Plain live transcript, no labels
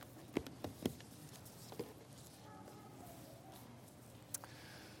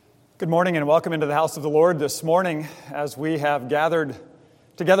Good morning and welcome into the house of the Lord this morning as we have gathered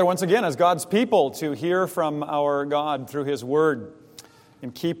together once again as God's people to hear from our God through His Word,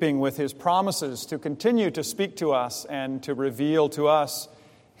 in keeping with His promises to continue to speak to us and to reveal to us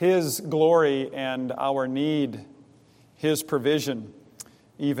His glory and our need, His provision,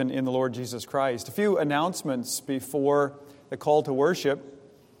 even in the Lord Jesus Christ. A few announcements before the call to worship.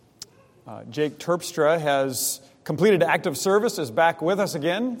 Jake Terpstra has completed active service, is back with us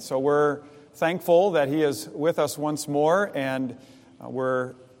again, so we're thankful that he is with us once more, and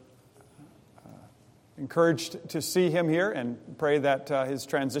we're encouraged to see him here and pray that his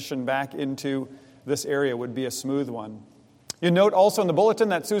transition back into this area would be a smooth one. You note also in the bulletin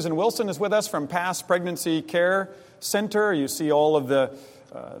that Susan Wilson is with us from Pass Pregnancy Care Center. You see all of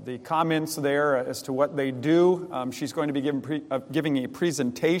the comments there as to what they do. She's going to be giving a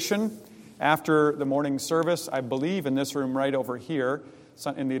presentation after the morning service, I believe, in this room right over here,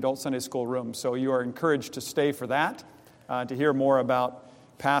 in the Adult Sunday School room. So you are encouraged to stay for that, to hear more about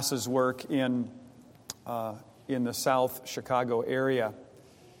Pass's work in the South Chicago area.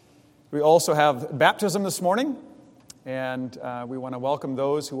 We also have baptism this morning, and we want to welcome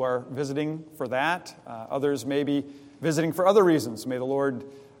those who are visiting for that. Others may be visiting for other reasons. May the Lord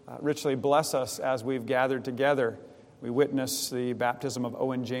richly bless us as we've gathered together. We witness the baptism of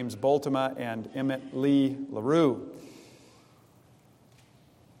Owen James Boltema and Emmett Lee LaRue.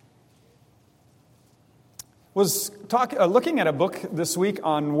 Was looking at a book this week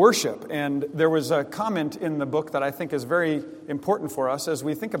on worship, and there was a comment in the book that I think is very important for us as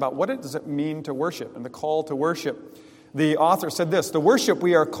we think about what does it mean to worship and the call to worship. The author said this: "The worship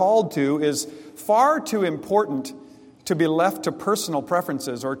we are called to is far too important to be left to personal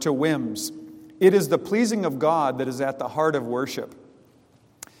preferences or to whims. It is the pleasing of God that is at the heart of worship."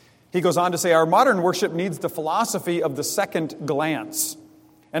 He goes on to say, "Our modern worship needs the philosophy of the second glance,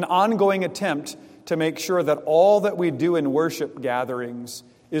 an ongoing attempt to make sure that all that we do in worship gatherings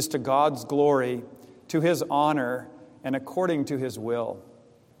is to God's glory, to His honor, and according to His will."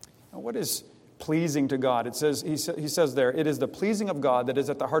 Now, what is pleasing to God? It says, he says there, it is the pleasing of God that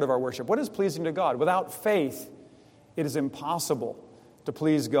is at the heart of our worship. What is pleasing to God? Without faith, it is impossible to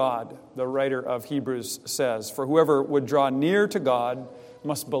please God, the writer of Hebrews says. "For whoever would draw near to God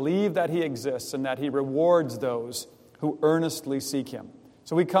must believe that He exists and that He rewards those who earnestly seek Him."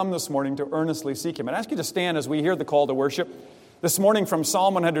 So we come this morning to earnestly seek Him. I'd ask you to stand as we hear the call to worship this morning from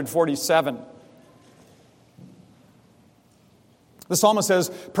Psalm 147. The psalmist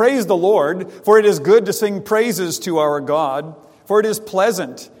says, "Praise the Lord, for it is good to sing praises to our God, for it is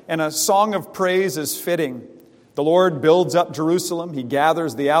pleasant, and a song of praise is fitting. The Lord builds up Jerusalem. He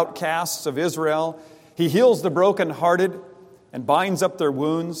gathers the outcasts of Israel. He heals the brokenhearted and binds up their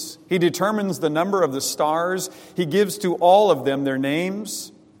wounds. He determines the number of the stars. He gives to all of them their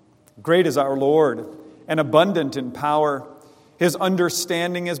names. Great is our Lord, and abundant in power. His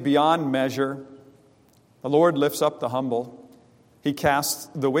understanding is beyond measure. The Lord lifts up the humble. He casts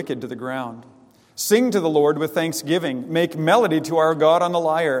the wicked to the ground. Sing to the Lord with thanksgiving. Make melody to our God on the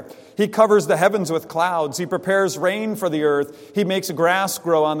lyre. He covers the heavens with clouds. He prepares rain for the earth. He makes grass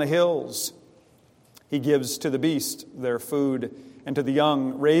grow on the hills. He gives to the beast their food, and to the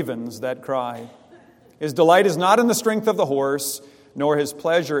young ravens that cry. His delight is not in the strength of the horse, nor his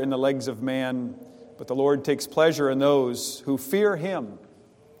pleasure in the legs of man. But the Lord takes pleasure in those who fear Him,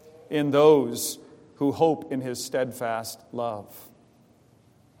 in those who hope in His steadfast love."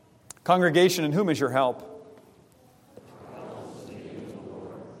 Congregation, in whom is your help?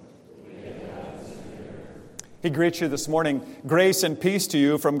 He greets you this morning. Grace and peace to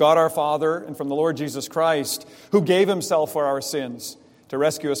you from God our Father and from the Lord Jesus Christ, who gave Himself for our sins to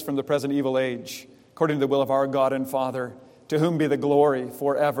rescue us from the present evil age, according to the will of our God and Father, to whom be the glory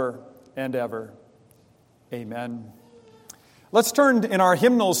forever and ever. Amen. Let's turn in our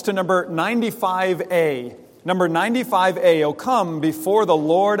hymnals to number 95A. Number 95A, "O come before the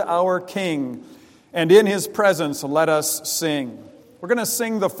Lord our King, and in His presence let us sing." We're going to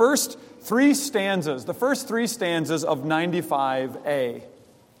sing the first three stanzas of 95A.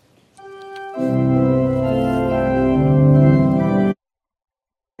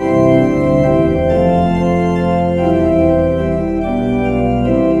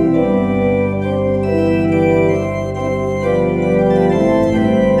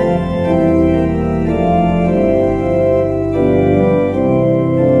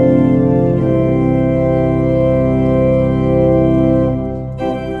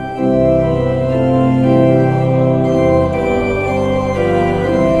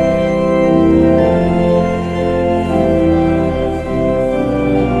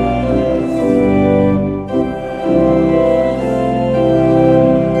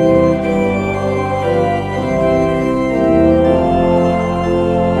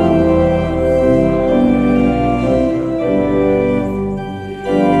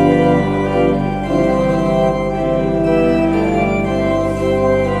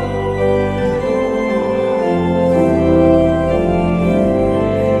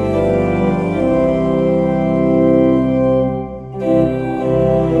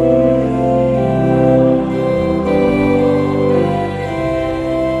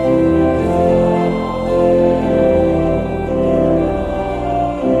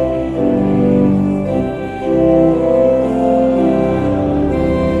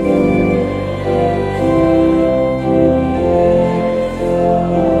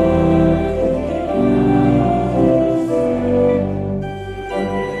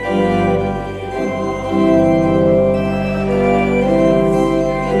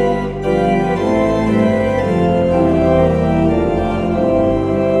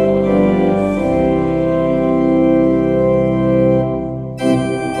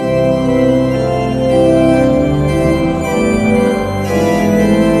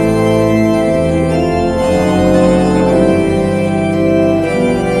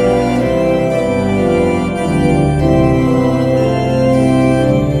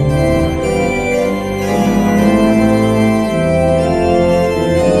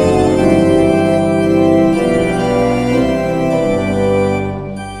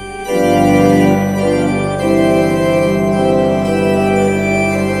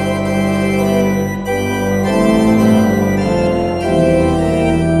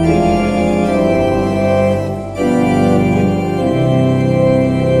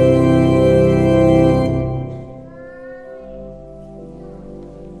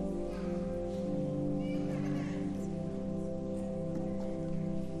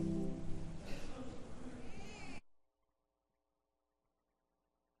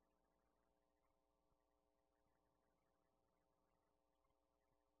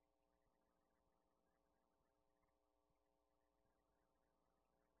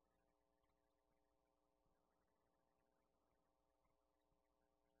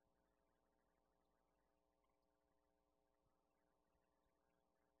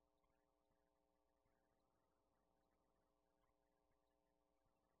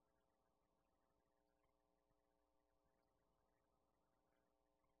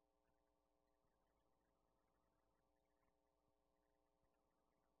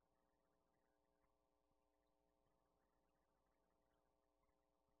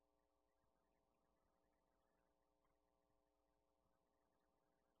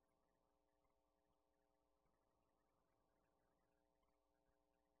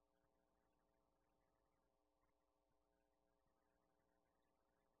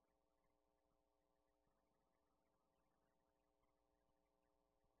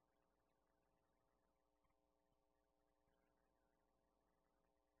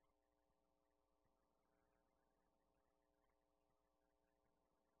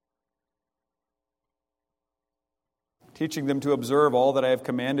 teaching them to observe all that I have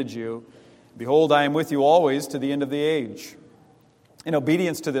commanded you. Behold, I am with you always to the end of the age." In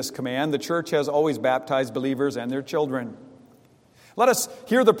obedience to this command, the church has always baptized believers and their children. Let us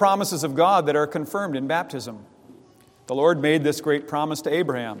hear the promises of God that are confirmed in baptism. The Lord made this great promise to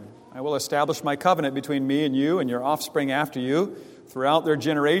Abraham: "I will establish my covenant between me and you and your offspring after you throughout their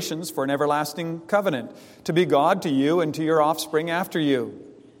generations for an everlasting covenant, to be God to you and to your offspring after you."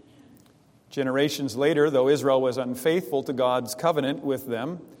 Generations later, though Israel was unfaithful to God's covenant with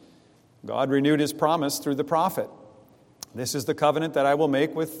them, God renewed his promise through the prophet. "This is the covenant that I will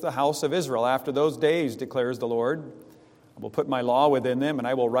make with the house of Israel after those days, declares the Lord. I will put my law within them, and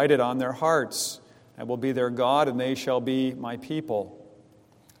I will write it on their hearts. I will be their God, and they shall be my people.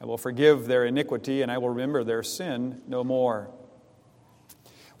 I will forgive their iniquity, and I will remember their sin no more."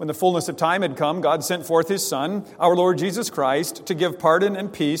 When the fullness of time had come, God sent forth his Son, our Lord Jesus Christ, to give pardon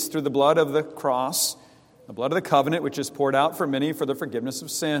and peace through the blood of the cross, the blood of the covenant which is poured out for many for the forgiveness of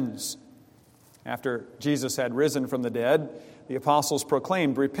sins. After Jesus had risen from the dead, the apostles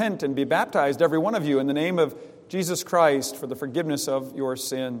proclaimed, "Repent and be baptized, every one of you, in the name of Jesus Christ for the forgiveness of your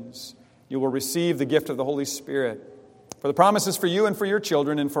sins. You will receive the gift of the Holy Spirit. For the promise is for you and for your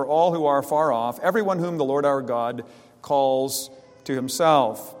children and for all who are far off, everyone whom the Lord our God calls to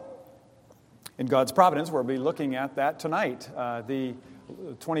himself." In God's providence, we'll be looking at that tonight, the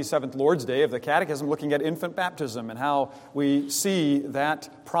 27th Lord's Day of the Catechism, looking at infant baptism and how we see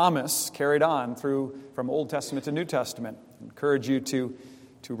that promise carried on through from Old Testament to New Testament. I encourage you to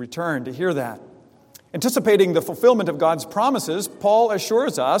return to hear that. Anticipating the fulfillment of God's promises, Paul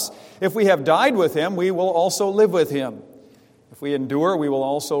assures us, if we have died with him, we will also live with him. If we endure, we will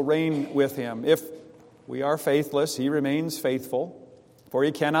also reign with him. If we are faithless, he remains faithful, for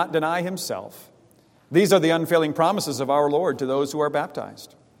he cannot deny himself. These are the unfailing promises of our Lord to those who are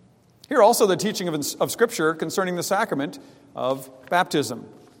baptized. Here also the teaching of Scripture concerning the sacrament of baptism.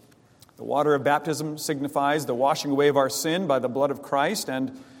 The water of baptism signifies the washing away of our sin by the blood of Christ and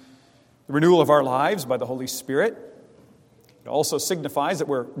the renewal of our lives by the Holy Spirit. It also signifies that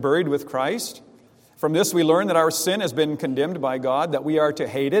we're buried with Christ. From this we learn that our sin has been condemned by God, that we are to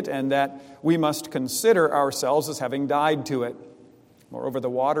hate it, and that we must consider ourselves as having died to it. Moreover, the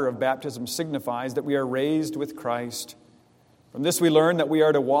water of baptism signifies that we are raised with Christ. From this we learn that we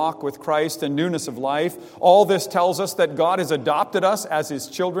are to walk with Christ in newness of life. All this tells us that God has adopted us as his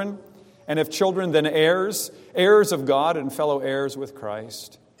children, and if children, then heirs, heirs of God and fellow heirs with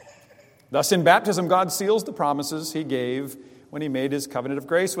Christ. Thus in baptism God seals the promises he gave when he made his covenant of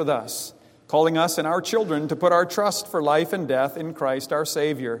grace with us, calling us and our children to put our trust for life and death in Christ our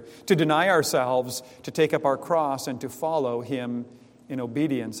Savior, to deny ourselves, to take up our cross, and to follow him in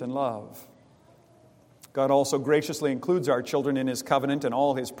obedience and love. God also graciously includes our children in his covenant, and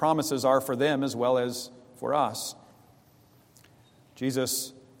all his promises are for them as well as for us.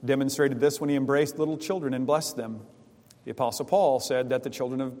 Jesus demonstrated this when he embraced little children and blessed them. The Apostle Paul said that the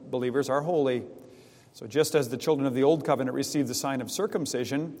children of believers are holy. So just as the children of the old covenant received the sign of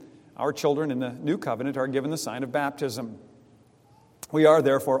circumcision, our children in the new covenant are given the sign of baptism. We are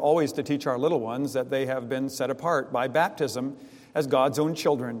therefore always to teach our little ones that they have been set apart by baptism as God's own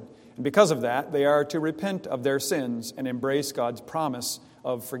children. And because of that, they are to repent of their sins and embrace God's promise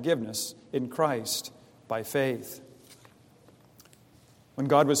of forgiveness in Christ by faith. When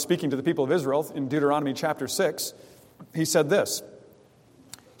God was speaking to the people of Israel in Deuteronomy chapter 6, he said this,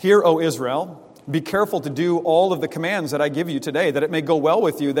 "Hear, O Israel, be careful to do all of the commands that I give you today, that it may go well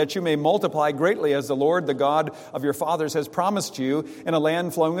with you, that you may multiply greatly as the Lord, the God of your fathers, has promised you in a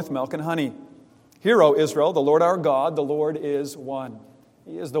land flowing with milk and honey. Hear, O Israel, the Lord our God, the Lord is one."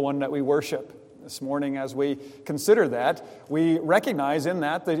 He is the one that we worship. This morning, as we consider that, we recognize in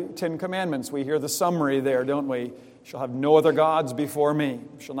that the Ten Commandments. We hear the summary there, don't we? "You shall have no other gods before me.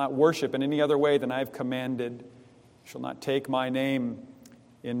 You shall not worship in any other way than I have commanded. You shall not take my name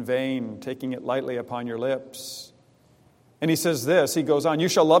in vain, taking it lightly upon your lips." And he says this, he goes on, "You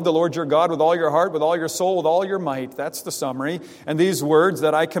shall love the Lord your God with all your heart, with all your soul, with all your might." That's the summary. "And these words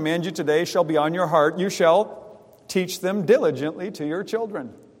that I command you today shall be on your heart. You shall teach them diligently to your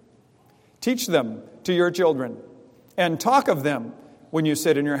children." Teach them to your children. "And talk of them when you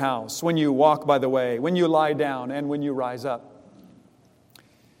sit in your house, when you walk by the way, when you lie down, and when you rise up.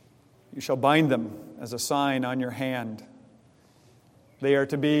 You shall bind them as a sign on your hand." They are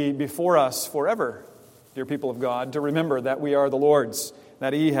to be before us forever, dear people of God, to remember that we are the Lord's,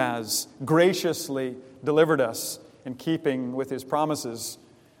 that he has graciously delivered us in keeping with his promises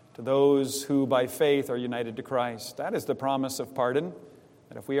to those who by faith are united to Christ. That is the promise of pardon,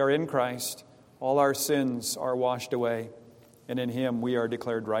 that if we are in Christ, all our sins are washed away, and in him we are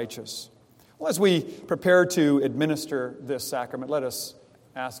declared righteous. Well, as we prepare to administer this sacrament, let us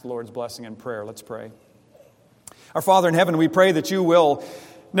ask the Lord's blessing in prayer. Let's pray. Our Father in heaven, we pray that you will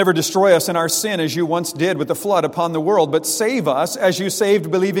never destroy us in our sin as you once did with the flood upon the world, but save us as you saved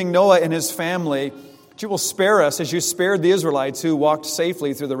believing Noah and his family. That you will spare us as you spared the Israelites who walked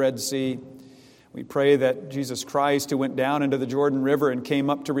safely through the Red Sea. We pray that Jesus Christ, who went down into the Jordan River and came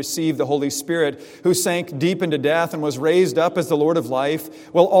up to receive the Holy Spirit, who sank deep into death and was raised up as the Lord of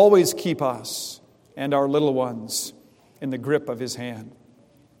life, will always keep us and our little ones in the grip of his hand.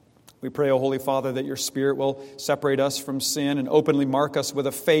 We pray, O Holy Father, that your Spirit will separate us from sin and openly mark us with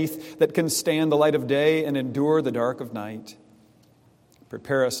a faith that can stand the light of day and endure the dark of night.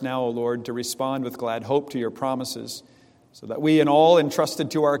 Prepare us now, O Lord, to respond with glad hope to your promises, so that we and all entrusted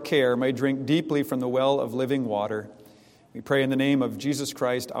to our care may drink deeply from the well of living water. We pray in the name of Jesus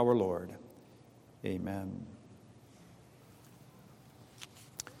Christ our Lord. Amen.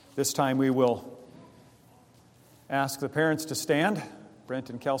 This time we will ask the parents to stand. Brent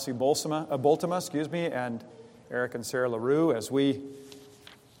and Kelsey Boltema, and Eric and Sarah LaRue, as we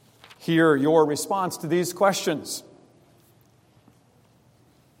hear your response to these questions.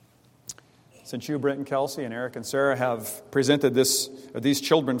 Since you, Brent and Kelsey, and Eric and Sarah have presented these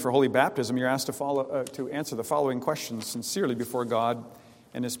children for holy baptism, you're asked to answer the following questions sincerely before God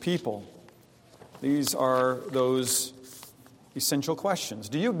and His people. These are those essential questions.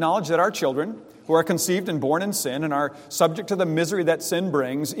 Do you acknowledge that our children, who are conceived and born in sin and are subject to the misery that sin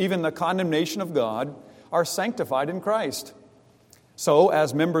brings, even the condemnation of God, are sanctified in Christ? So,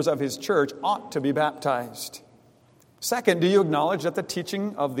 as members of His church, ought to be baptized. Second, do you acknowledge that the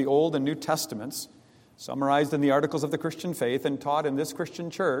teaching of the Old and New Testaments, summarized in the Articles of the Christian Faith and taught in this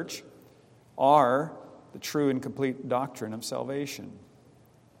Christian church, are the true and complete doctrine of salvation?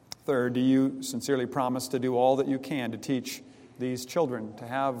 Third, do you sincerely promise to do all that you can to teach these children, to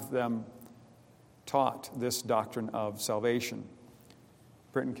have them taught this doctrine of salvation?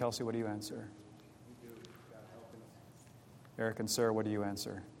 Brent and Kelsey, what do you answer? Eric and Sarah, what do you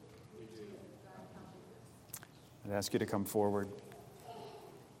answer? I'd ask you to come forward.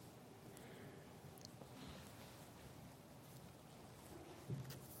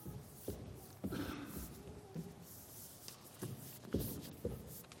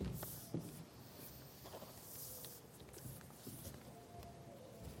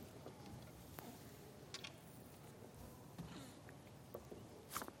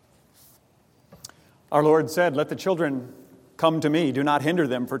 Our Lord said, "Let the children come to me. Do not hinder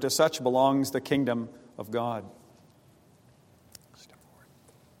them, for to such belongs the kingdom of God." Step forward.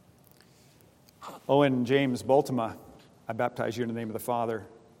 Owen James Boltema, I baptize you in the name of the Father,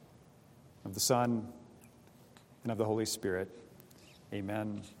 of the Son, and of the Holy Spirit.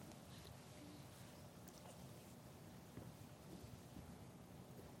 Amen.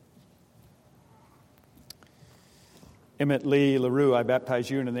 Emmett Lee LaRue, I baptize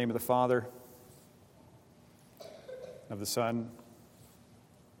you in the name of the Father, of the Son,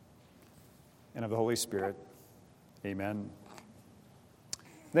 and of the Holy Spirit. Amen.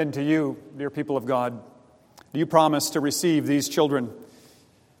 Then to you, dear people of God, do you promise to receive these children,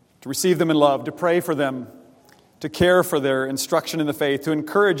 to receive them in love, to pray for them, to care for their instruction in the faith, to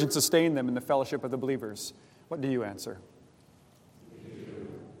encourage and sustain them in the fellowship of the believers? What do you answer?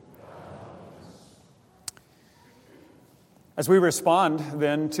 As we respond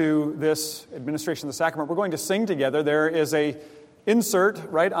then to this administration of the sacrament, we're going to sing together. There is a insert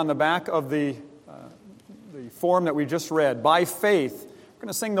right on the back of the form that we just read. By faith, we're going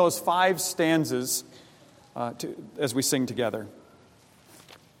to sing those 5 stanzas as we sing together.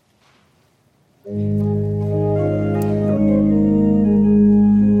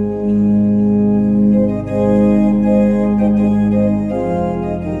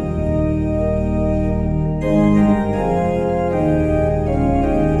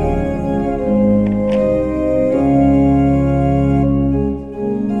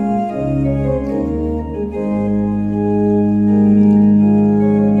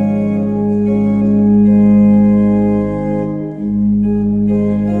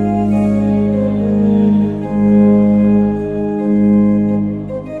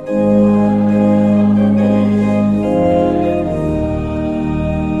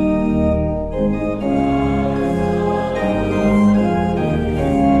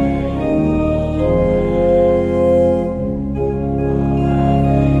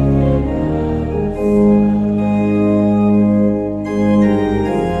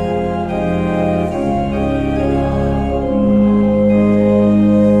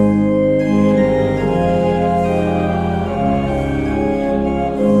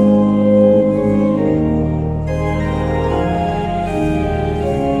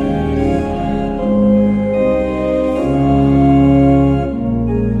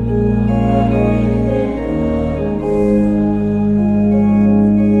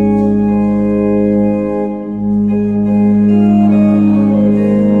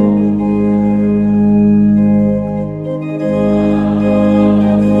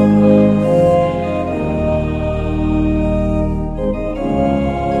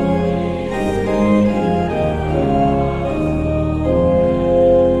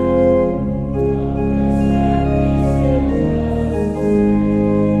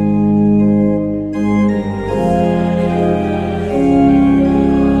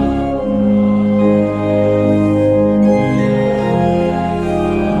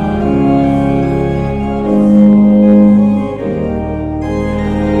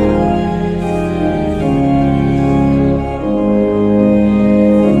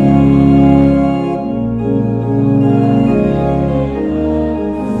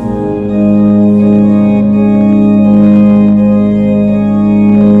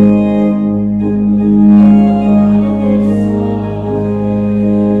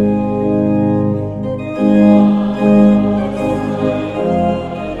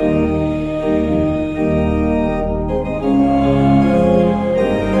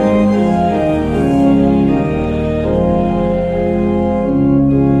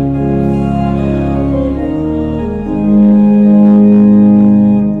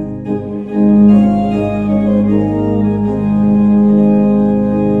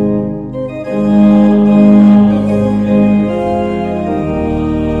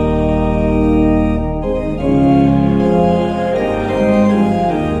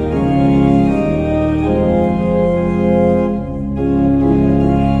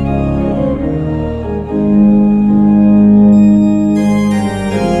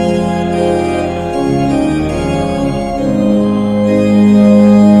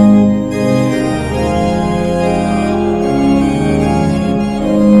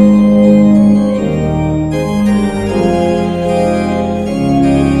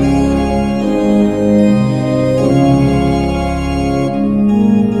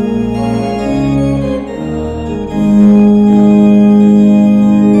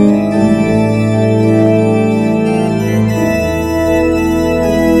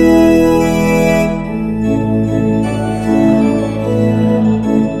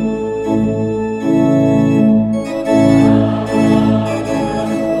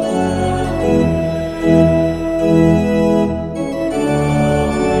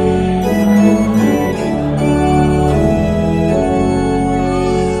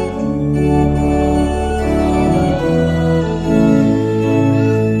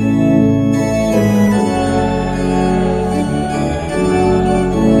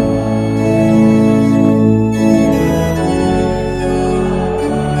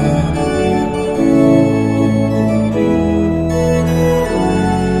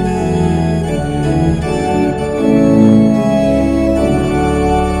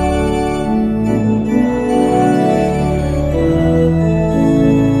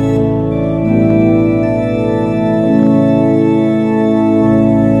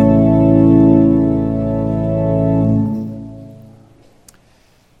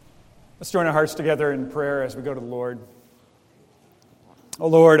 hearts together in prayer as we go to the Lord. O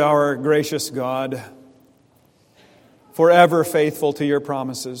Lord, our gracious God, forever faithful to your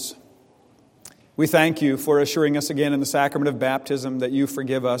promises, we thank you for assuring us again in the sacrament of baptism that you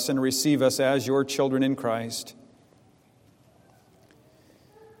forgive us and receive us as your children in Christ.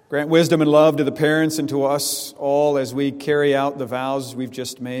 Grant wisdom and love to the parents and to us all as we carry out the vows we've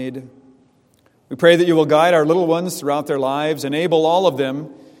just made. We pray that you will guide our little ones throughout their lives, enable all of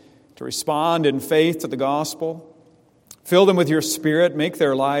them to respond in faith to the gospel. Fill them with your Spirit, make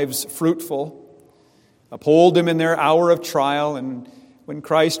their lives fruitful. Uphold them in their hour of trial, and when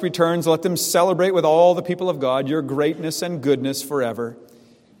Christ returns, let them celebrate with all the people of God your greatness and goodness forever,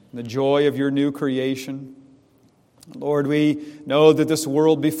 and the joy of your new creation. Lord, we know that this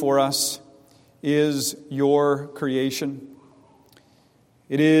world before us is your creation.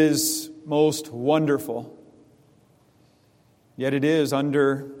 It is most wonderful, yet it is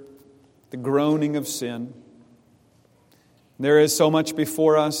under the groaning of sin. There is so much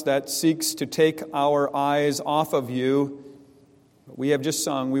before us that seeks to take our eyes off of you. But we have just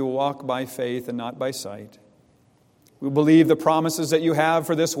sung, we will walk by faith and not by sight. We believe the promises that you have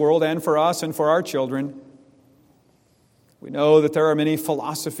for this world and for us and for our children. We know that there are many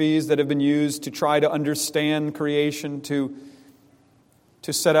philosophies that have been used to try to understand creation, to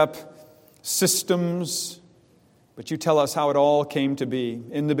set up systems, but you tell us how it all came to be.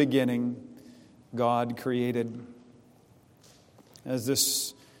 In the beginning, God created. As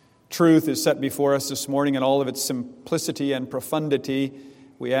this truth is set before us this morning in all of its simplicity and profundity,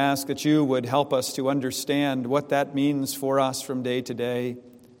 we ask that you would help us to understand what that means for us from day to day.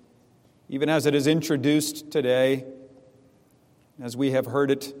 Even as it is introduced today, as we have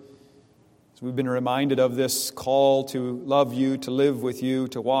heard it, as we've been reminded of this call to love you, to live with you,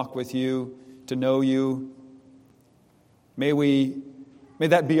 to walk with you, to know you, may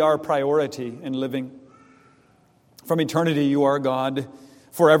that be our priority in living. From eternity you are God,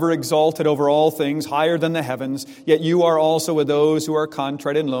 forever exalted over all things, higher than the heavens. Yet you are also with those who are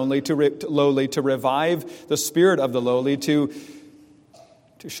contrite and lowly, to revive the spirit of the lowly, to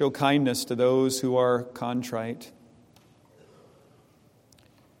show kindness to those who are contrite.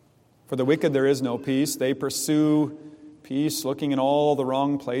 For the wicked there is no peace. They pursue peace, looking in all the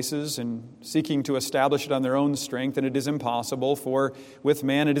wrong places and seeking to establish it on their own strength, and it is impossible, for with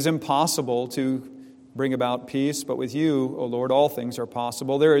man it is impossible to bring about peace, but with you, O Lord, all things are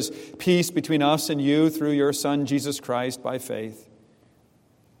possible. There is peace between us and you through your Son, Jesus Christ, by faith.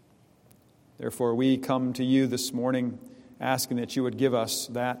 Therefore, we come to you this morning asking that you would give us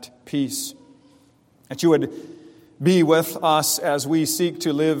that peace, that you would be with us as we seek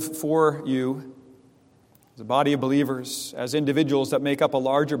to live for you, as a body of believers, as individuals that make up a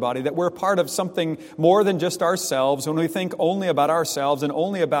larger body, that we're part of something more than just ourselves. When we think only about ourselves and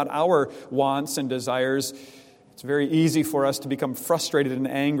only about our wants and desires, it's very easy for us to become frustrated and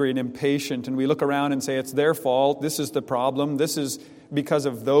angry and impatient, and we look around and say, it's their fault, this is the problem, this is because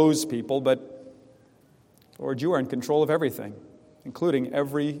of those people. But Lord, you are in control of everything, including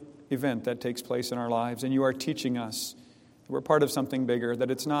every event that takes place in our lives, and you are teaching us that we're part of something bigger,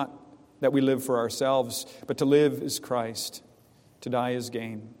 that it's not that we live for ourselves, but to live is Christ, to die is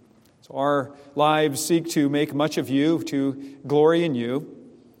gain. So our lives seek to make much of you, to glory in you.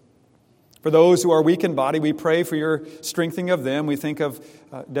 For those who are weak in body, we pray for your strengthening of them. We think of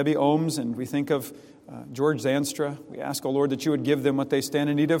Debbie Ohms, and we think of George Zanstra. We ask, O Lord, that you would give them what they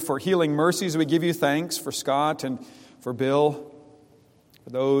stand in need of. For healing mercies, we give you thanks for Scott and for Bill. For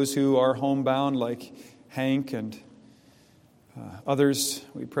those who are homebound like Hank and others,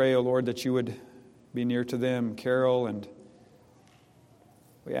 we pray, O Lord, that you would be near to them, Carol, and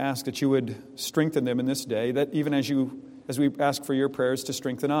we ask that you would strengthen them in this day, that even as we ask for your prayers to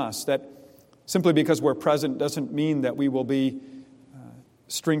strengthen us, that simply because we're present doesn't mean that we will be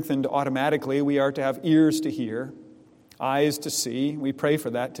strengthened automatically. We are to have ears to hear, eyes to see. We pray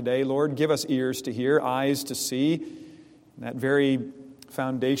for that today. Lord, give us ears to hear, eyes to see, that very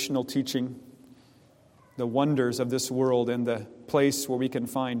foundational teaching, the wonders of this world and the place where we can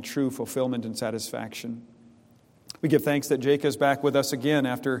find true fulfillment and satisfaction. We give thanks that Jake is back with us again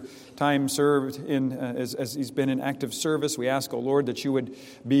after time served as he's been in active service. We ask, O Lord, that you would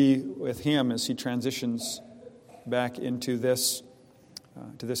be with him as he transitions back into this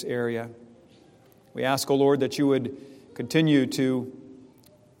area. We ask, O Lord, that you would continue to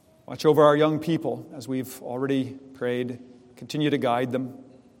watch over our young people as we've already prayed. Continue to guide them,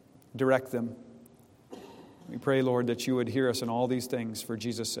 direct them. We pray, Lord, that you would hear us in all these things for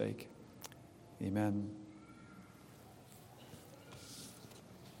Jesus' sake. Amen.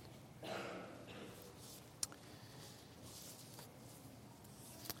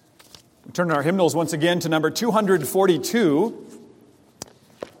 Turn our hymnals once again to number 242.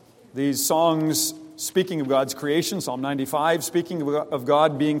 These songs speaking of God's creation, Psalm 95, speaking of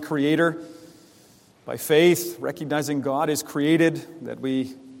God being creator by faith, recognizing God is created, that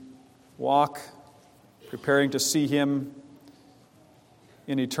we walk preparing to see Him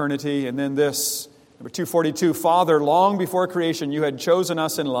in eternity. And then this, number 242, Father, long before creation you had chosen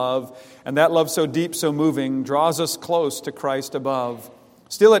us in love, and that love so deep, so moving, draws us close to Christ above.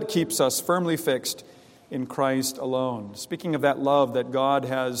 Still it keeps us firmly fixed in Christ alone. Speaking of that love that God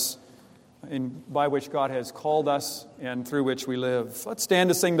has, by which God has called us and through which we live. Let's stand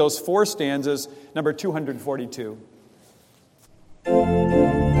to sing those four stanzas, number 242.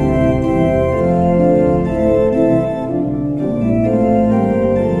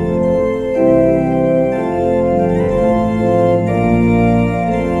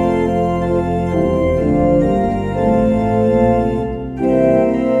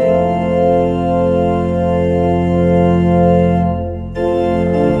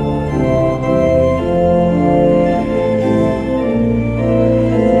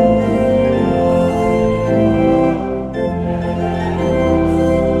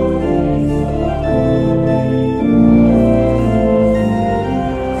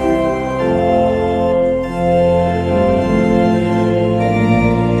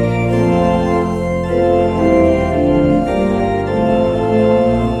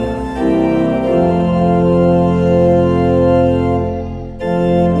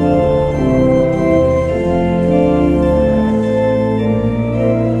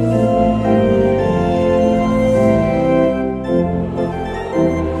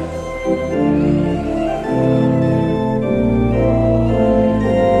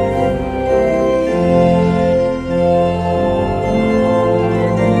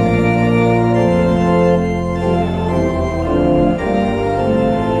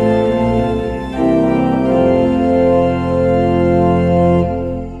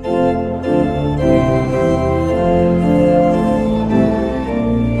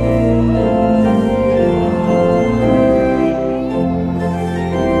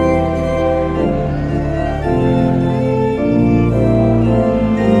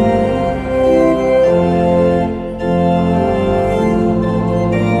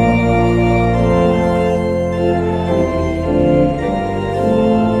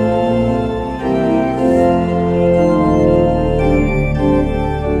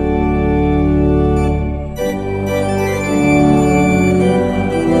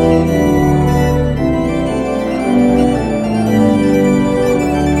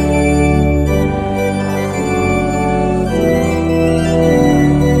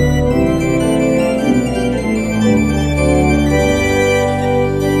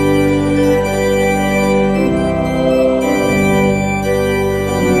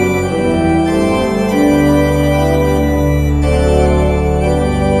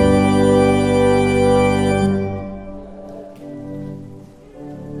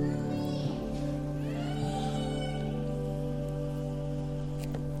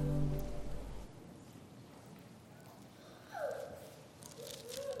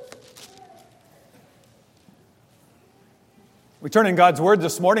 We turn in God's Word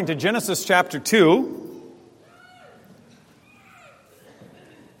this morning to Genesis chapter 2.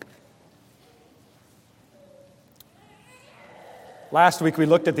 Last week we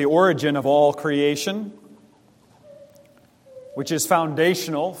looked at the origin of all creation, which is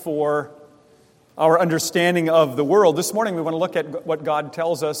foundational for our understanding of the world. This morning we want to look at what God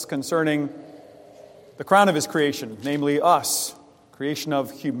tells us concerning the crown of His creation, namely us, creation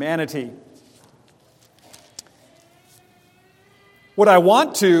of humanity. What I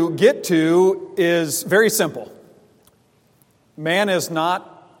want to get to is very simple. Man is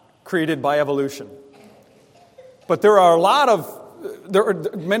not created by evolution. But there are a lot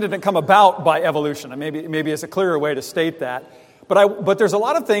of men didn't come about by evolution. And maybe it's a clearer way to state that. But there's a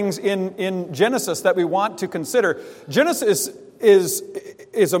lot of things in Genesis that we want to consider. Genesis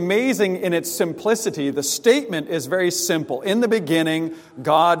is amazing in its simplicity. The statement is very simple. In the beginning,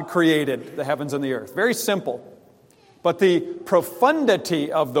 God created the heavens and the earth. Very simple. But the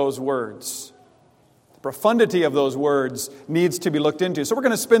profundity of those words needs to be looked into. So we're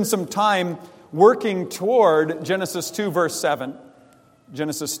going to spend some time working toward Genesis 2, verse 7.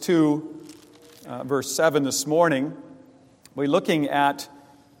 Genesis 2, verse 7 this morning. We're looking at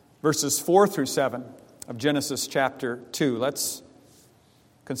verses 4 through 7 of Genesis chapter 2. Let's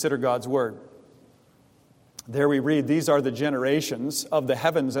consider God's Word. There we read, "These are the generations of the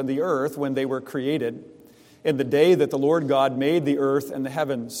heavens and the earth when they were created, in the day that the Lord God made the earth and the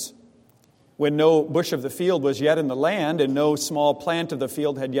heavens. when no bush of the field was yet in the land, and no small plant of the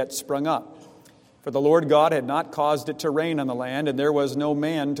field had yet sprung up. For the Lord God had not caused it to rain on the land, and there was no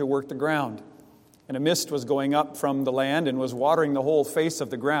man to work the ground. And a mist was going up from the land and was watering the whole face of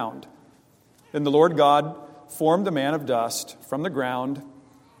the ground. Then the Lord God formed the man of dust from the ground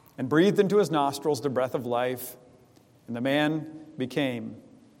and breathed into his nostrils the breath of life, and the man became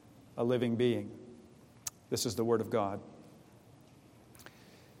a living being. This is the word of God.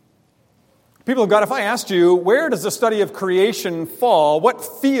 People of God, if I asked you, where does the study of creation fall? What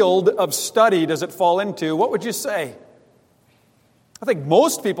field of study does it fall into? What would you say? I think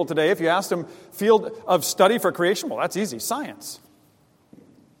most people today, if you ask them, field of study for creation, well, that's easy, science.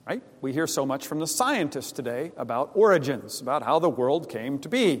 Right? We hear so much from the scientists today about origins, about how the world came to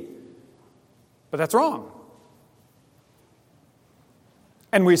be. But that's wrong.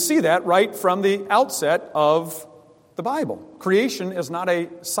 And we see that right from the outset of the Bible. Creation is not a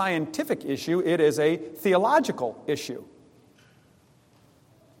scientific issue, it is a theological issue.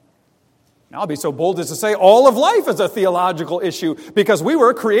 Now, I'll be so bold as to say all of life is a theological issue because we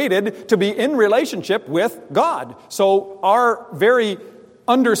were created to be in relationship with God. So our very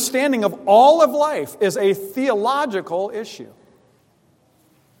understanding of all of life is a theological issue.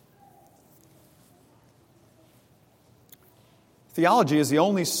 Theology is the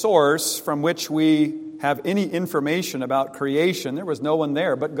only source from which we have any information about creation. There was no one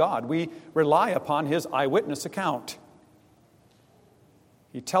there but God. We rely upon His eyewitness account.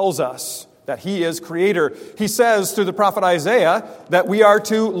 He tells us that He is creator. He says through the prophet Isaiah that we are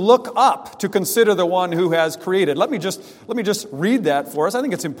to look up to consider the one who has created. Let me just read that for us. I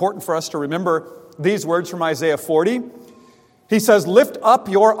think it's important for us to remember these words from Isaiah 40. He says, "Lift up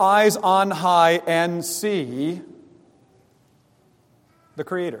your eyes on high and see the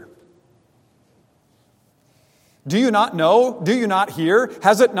Creator. Do you not know? Do you not hear?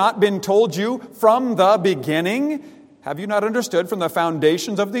 Has it not been told you from the beginning? Have you not understood from the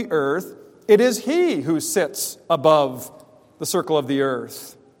foundations of the earth? It is He who sits above the circle of the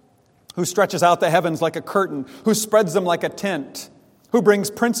earth, who stretches out the heavens like a curtain, who spreads them like a tent, who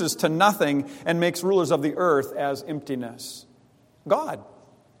brings princes to nothing and makes rulers of the earth as emptiness." God.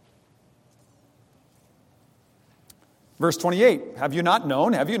 Verse 28, "Have you not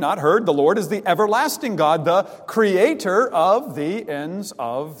known? Have you not heard? The Lord is the everlasting God, the creator of the ends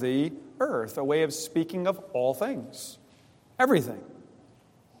of the earth." A way of speaking of all things, everything.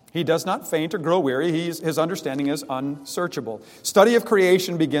 He does not faint or grow weary. His understanding is unsearchable. Study of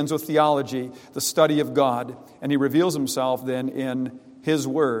creation begins with theology, the study of God, and He reveals Himself then in His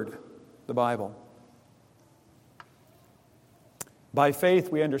Word, the Bible. By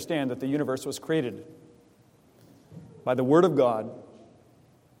faith, we understand that the universe was created by the Word of God,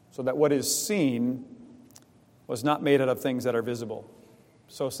 so that what is seen was not made out of things that are visible.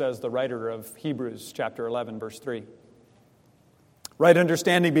 So says the writer of Hebrews chapter 11, verse 3. Right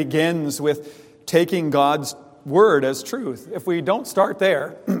understanding begins with taking God's Word as truth. If we don't start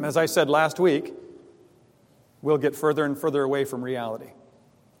there, as I said last week, we'll get further and further away from reality.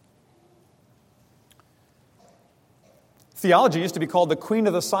 Theology used to be called the queen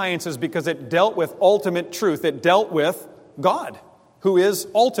of the sciences because it dealt with ultimate truth. It dealt with God, who is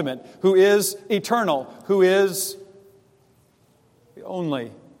ultimate, who is eternal, who is the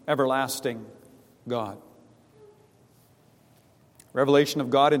only everlasting God. Revelation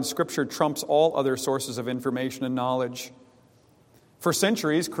of God in Scripture trumps all other sources of information and knowledge. For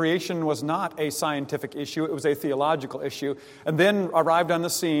centuries, creation was not a scientific issue, it was a theological issue. And then arrived on the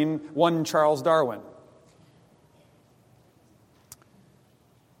scene one Charles Darwin.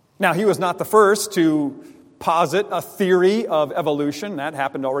 Now, he was not the first to posit a theory of evolution. That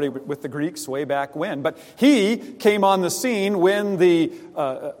happened already with the Greeks way back when. But he came on the scene when the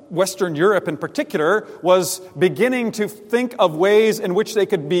Western Europe in particular was beginning to think of ways in which they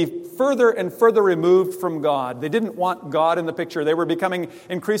could be further and further removed from God. They didn't want God in the picture. They were becoming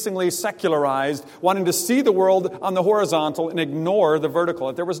increasingly secularized, wanting to see the world on the horizontal and ignore the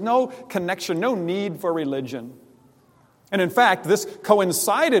vertical. There was no connection, no need for religion. And in fact, this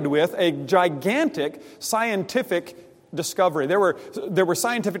coincided with a gigantic scientific discovery. There were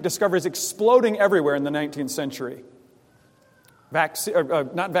scientific discoveries exploding everywhere in the 19th century.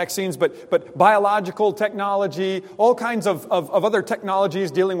 Not vaccines, but biological technology, all kinds of other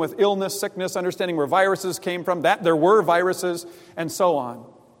technologies dealing with illness, sickness, understanding where viruses came from, that there were viruses, and so on.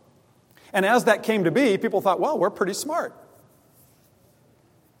 And as that came to be, people thought, well, we're pretty smart.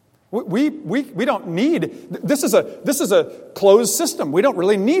 We don't need, this is a closed system. We don't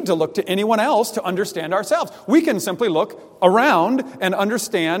really need to look to anyone else to understand ourselves. We can simply look around and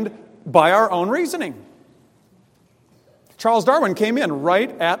understand by our own reasoning. Charles Darwin came in right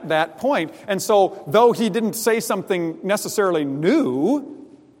at that point. And so, though he didn't say something necessarily new,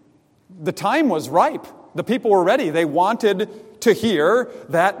 the time was ripe. The people were ready. They wanted to hear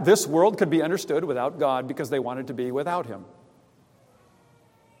that this world could be understood without God because they wanted to be without Him.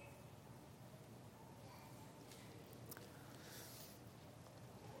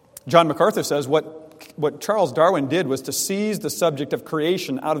 John MacArthur says what Charles Darwin did was to seize the subject of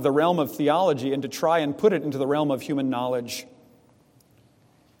creation out of the realm of theology and to try and put it into the realm of human knowledge.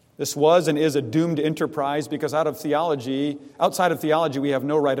 This was and is a doomed enterprise because outside of theology, we have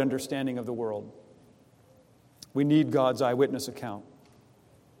no right understanding of the world. We need God's eyewitness account.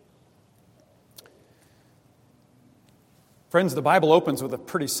 Friends, the Bible opens with a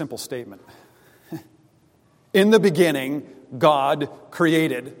pretty simple statement. In the beginning, God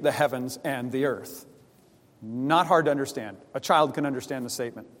created the heavens and the earth. Not hard to understand. A child can understand the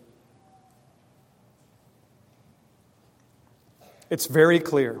statement. It's very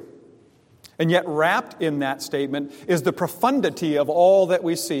clear. And yet wrapped in that statement is the profundity of all that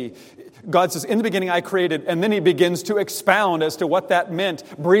we see. God says, in the beginning I created, and then He begins to expound as to what that meant,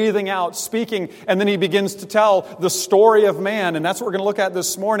 breathing out, speaking, and then He begins to tell the story of man, and that's what we're going to look at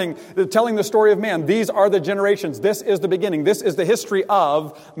this morning, telling the story of man. These are the generations. This is the beginning. This is the history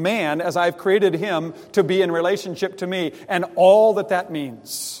of man as I've created him to be in relationship to me, and all that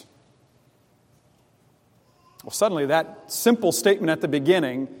means. Well, suddenly that simple statement at the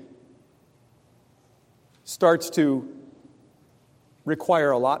beginning starts to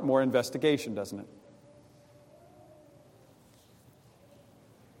require a lot more investigation, doesn't it?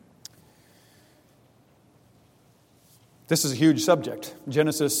 This is a huge subject.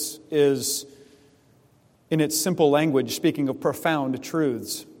 Genesis is, in its simple language, speaking of profound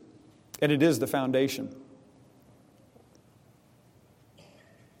truths, and it is the foundation.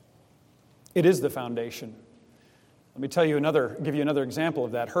 It is the foundation. Let me give you another example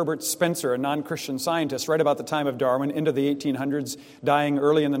of that. Herbert Spencer, a non-Christian scientist, right about the time of Darwin, into the 1800s, dying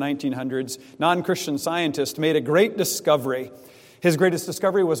early in the 1900s, non-Christian scientist, made a great discovery. His greatest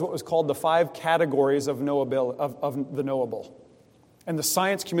discovery was what was called the 5 categories of the knowable. And the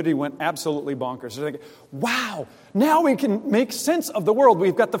science community went absolutely bonkers. They're like, wow, now we can make sense of the world.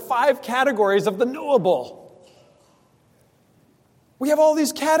 We've got the 5 categories of the knowable. We have all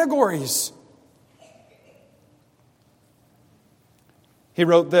these categories. He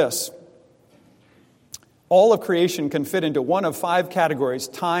wrote this: all of creation can fit into one of 5 categories: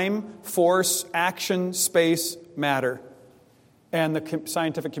 time, force, action, space, matter. And the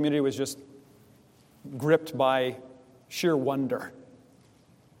scientific community was just gripped by sheer wonder.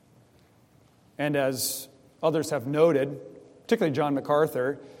 And as others have noted, particularly John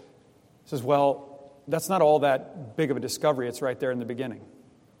MacArthur, says, well, that's not all that big of a discovery. It's right there in the beginning.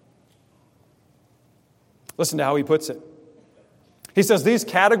 Listen to how he puts it. He says these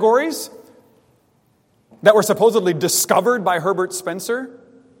categories that were supposedly discovered by Herbert Spencer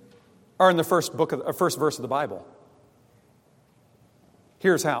are in the first verse of the Bible.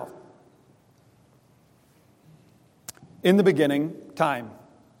 Here's how. In the beginning, time.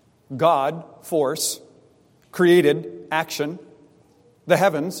 God, force, created, action. The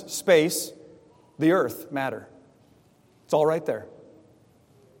heavens, space. The earth, matter. It's all right there.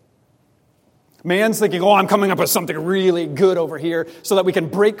 Man's thinking, I'm coming up with something really good over here so that we can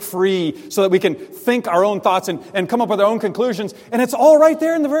break free, so that we can think our own thoughts and come up with our own conclusions. And it's all right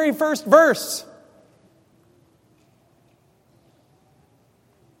there in the very first verse.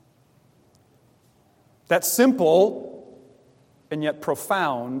 That simple and yet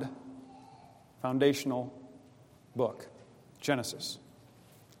profound foundational book, Genesis.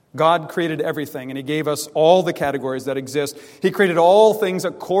 God created everything, and He gave us all the categories that exist. He created all things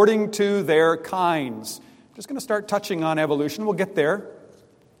according to their kinds. I'm just going to start touching on evolution. We'll get there.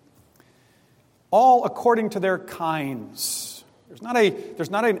 All according to their kinds. There's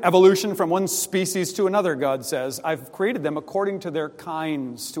not an evolution from one species to another, God says. I've created them according to their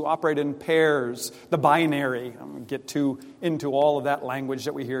kinds, to operate in pairs, the binary. I'm going to get into all of that language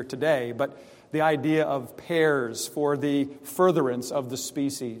that we hear today, but the idea of pairs for the furtherance of the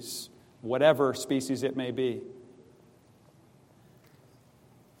species, whatever species it may be.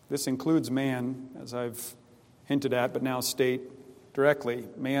 This includes man, as I've hinted at, but now state directly.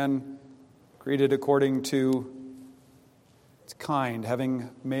 Man created according to its kind, having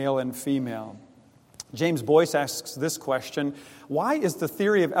male and female. James Boyce asks this question: why is the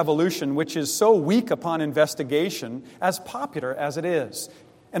theory of evolution, which is so weak upon investigation, as popular as it is?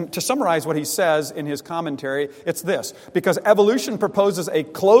 And to summarize what he says in his commentary, it's this: because evolution proposes a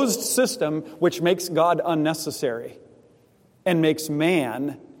closed system which makes God unnecessary and makes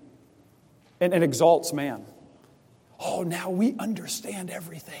man and exalts man. oh, now we understand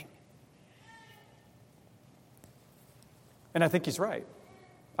everything. And I think he's right.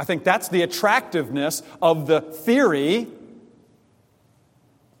 I think that's the attractiveness of the theory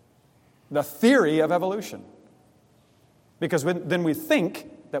of evolution. Because then we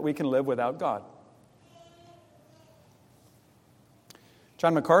think that we can live without God.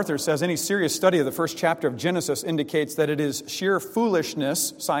 John MacArthur says any serious study of the first chapter of Genesis indicates that it is sheer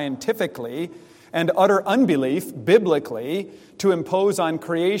foolishness scientifically and utter unbelief biblically to impose on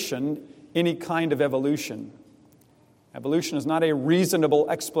creation any kind of evolution. Evolution is not a reasonable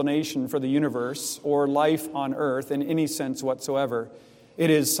explanation for the universe or life on earth in any sense whatsoever. It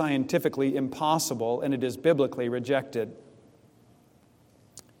is scientifically impossible and it is biblically rejected.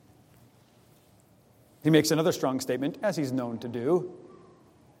 He makes another strong statement, as he's known to do.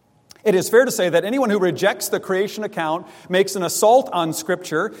 It is fair to say that anyone who rejects the creation account makes an assault on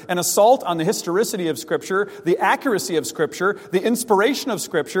Scripture, an assault on the historicity of Scripture, the accuracy of Scripture, the inspiration of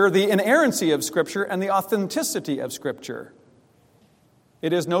Scripture, the inerrancy of Scripture, and the authenticity of Scripture.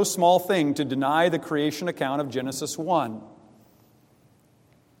 It is no small thing to deny the creation account of Genesis 1.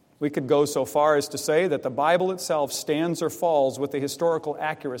 We could go so far as to say that the Bible itself stands or falls with the historical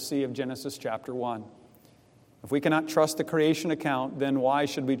accuracy of Genesis chapter 1. If we cannot trust the creation account, then why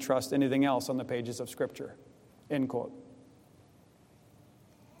should we trust anything else on the pages of Scripture? End quote.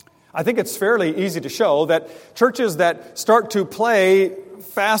 I think it's fairly easy to show that churches that start to play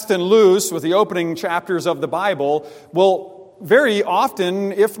fast and loose with the opening chapters of the Bible will very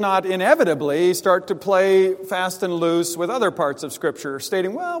often, if not inevitably, start to play fast and loose with other parts of Scripture,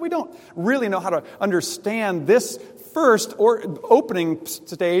 stating, well, we don't really know how to understand this first or opening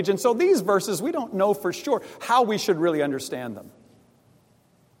stage, and so these verses, we don't know for sure how we should really understand them.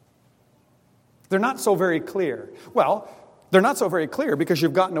 They're not so very clear. Well, they're not so very clear because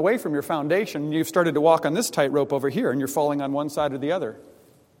you've gotten away from your foundation and you've started to walk on this tightrope over here and you're falling on one side or the other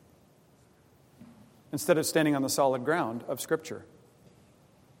instead of standing on the solid ground of Scripture.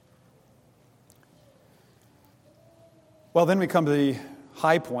 Well, then we come to the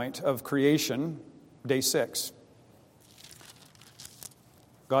high point of creation, day 6.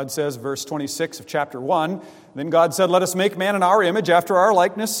 God says, verse 26 of chapter 1, then God said, let us make man in our image, after our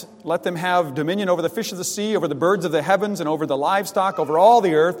likeness. Let them have dominion over the fish of the sea, over the birds of the heavens, and over the livestock, over all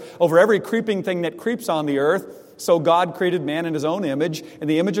the earth, over every creeping thing that creeps on the earth. So God created man in His own image. In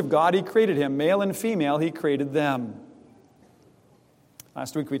the image of God He created him. Male and female He created them.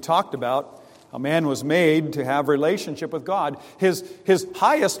 Last week we talked about how man was made to have relationship with God. His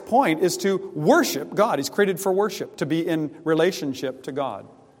highest point is to worship God. He's created for worship, to be in relationship to God.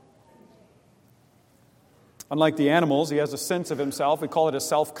 Unlike the animals, he has a sense of himself. We call it a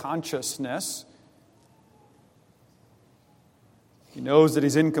self-consciousness. He knows that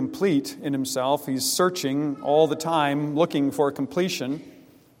he's incomplete in himself. He's searching all the time, looking for completion.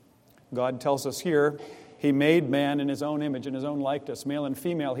 God tells us here, He made man in His own image, in His own likeness. Male and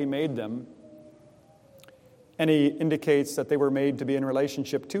female, He made them. And He indicates that they were made to be in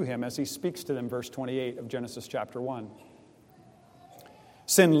relationship to Him as He speaks to them, verse 28 of Genesis chapter 1.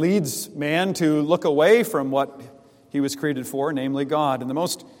 Sin leads man to look away from what he was created for, namely God. And the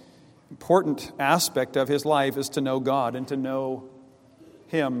most important aspect of his life is to know God and to know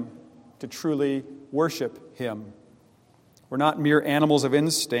Him, to truly worship Him. We're not mere animals of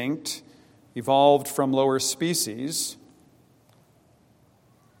instinct, evolved from lower species.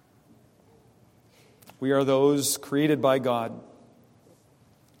 We are those created by God.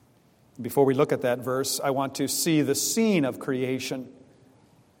 Before we look at that verse, I want to see the scene of creation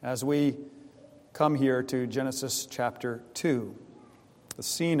as we come here to Genesis chapter 2, the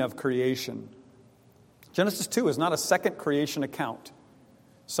scene of creation. Genesis 2 is not a second creation account.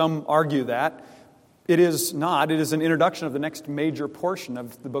 Some argue that. It is not. It is an introduction of the next major portion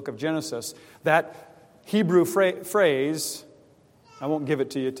of the book of Genesis. That Hebrew phrase, I won't give it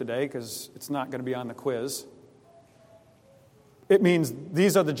to you today because it's not going to be on the quiz. It means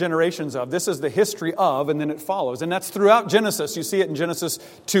these are the generations of, this is the history of, and then it follows. And that's throughout Genesis. You see it in Genesis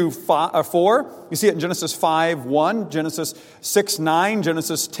 4, you see it in Genesis 5:1, Genesis 6:9,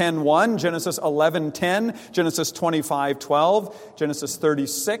 Genesis 10:1, Genesis 11:10, Genesis 25:12, Genesis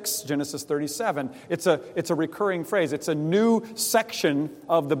 36, Genesis 37. It's a recurring phrase. It's a new section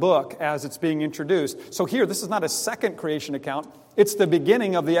of the book as it's being introduced. So here, this is not a second creation account. It's the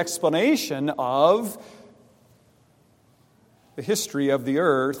beginning of the explanation of the history of the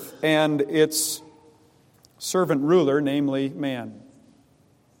earth and its servant ruler, namely man.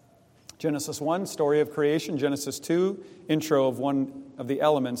 Genesis 1, story of creation. Genesis 2, intro of one of the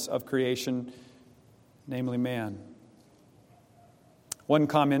elements of creation, namely man. One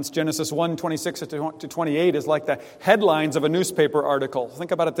comments, Genesis 1:26 to 28 is like the headlines of a newspaper article.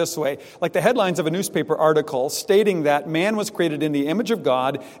 Think about it this way. Like the headlines of a newspaper article stating that man was created in the image of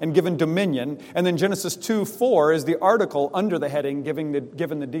God and given dominion. And then Genesis 2:4 is the article under the heading given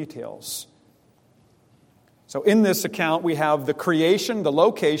the details. So in this account, we have the creation, the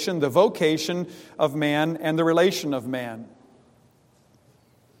location, the vocation of man, and the relation of man.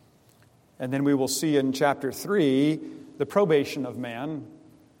 And then we will see in chapter 3 the probation of man.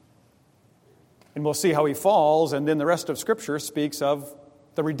 And we'll see how he falls, and then the rest of Scripture speaks of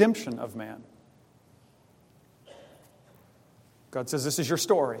the redemption of man. God says, this is your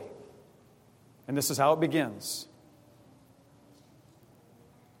story, and this is how it begins.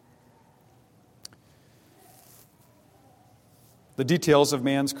 The details of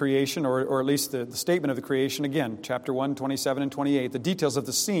man's creation, or at least the statement of the creation, again, chapter 1, 27 and 28. The details of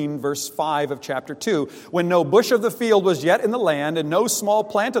the scene, verse 5 of chapter 2. When no bush of the field was yet in the land, and no small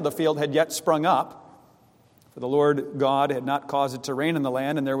plant of the field had yet sprung up, for the Lord God had not caused it to rain in the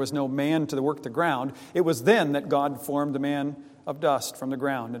land, and there was no man to work the ground, it was then that God formed the man of dust from the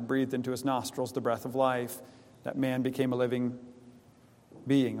ground and breathed into his nostrils the breath of life. That man became a living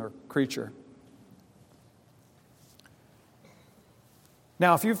being or creature.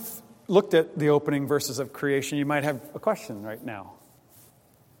 Now, if you've looked at the opening verses of creation, you might have a question right now.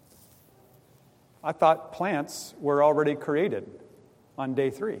 I thought plants were already created on day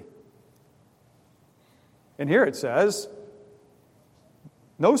 3. And here it says,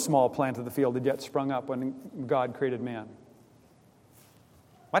 no small plant of the field had yet sprung up when God created man.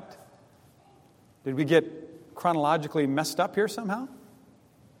 What? Did we get chronologically messed up here somehow?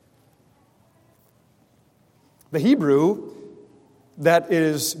 The Hebrew that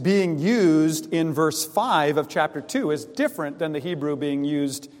is being used in verse 5 of chapter 2 is different than the Hebrew being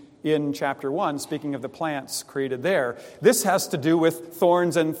used in chapter 1, speaking of the plants created there. This has to do with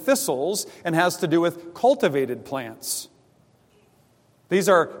thorns and thistles and has to do with cultivated plants. These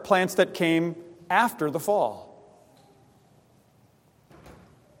are plants that came after the fall.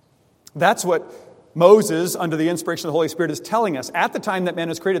 That's what Moses, under the inspiration of the Holy Spirit, is telling us. At the time that man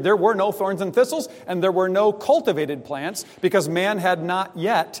was created, there were no thorns and thistles, and there were no cultivated plants, because man had not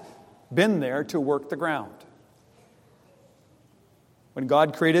yet been there to work the ground. When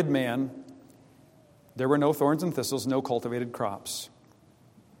God created man, there were no thorns and thistles, no cultivated crops.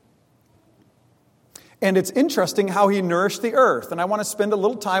 And it's interesting how he nourished the earth, and I want to spend a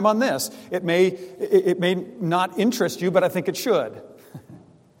little time on this. It may not interest you, but I think it should.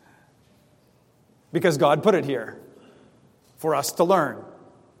 Because God put it here for us to learn.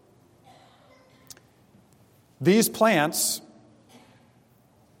 These plants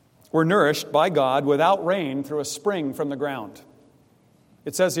were nourished by God without rain through a spring from the ground.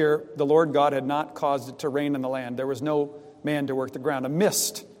 It says here, the Lord God had not caused it to rain in the land. There was no man to work the ground. A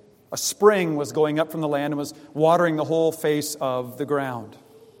mist, a spring was going up from the land and was watering the whole face of the ground.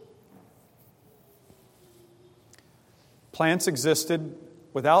 Plants existed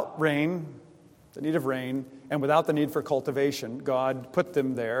without rain, the need of rain, and without the need for cultivation. God put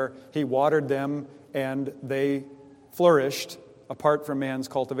them there. He watered them, and they flourished apart from man's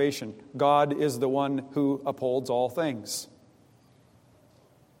cultivation. God is the one who upholds all things.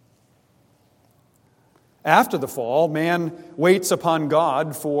 After the fall, man waits upon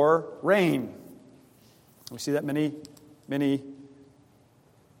God for rain. We see that many, many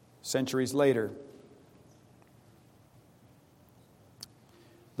centuries later.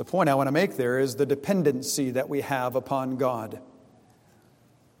 The point I want to make there is the dependency that we have upon God.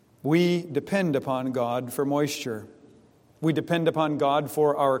 We depend upon God for moisture. We depend upon God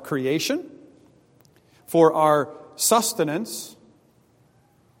for our creation, for our sustenance,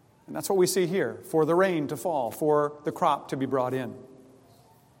 and that's what we see here, for the rain to fall, for the crop to be brought in.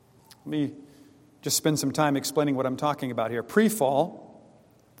 Let me just spend some time explaining what I'm talking about here. Pre-fall,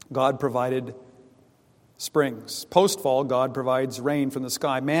 God provided springs. Post-fall, God provides rain from the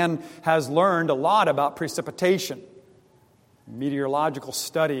sky. Man has learned a lot about precipitation, meteorological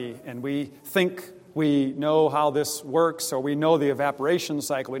study, and we think we know how this works, or we know the evaporation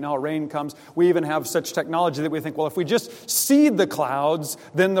cycle. We know how rain comes. We even have such technology that we think, well, if we just seed the clouds,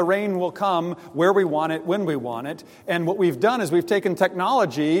 then the rain will come where we want it, when we want it. And what we've done is we've taken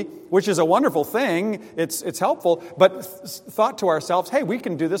technology, which is a wonderful thing, it's helpful, but thought to ourselves, hey, we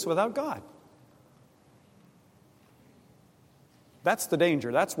can do this without God. That's the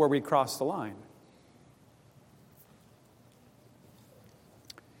danger. That's where we cross the line.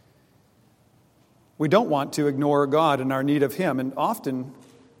 We don't want to ignore God and our need of Him. And often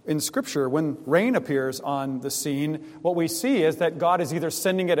in Scripture, when rain appears on the scene, what we see is that God is either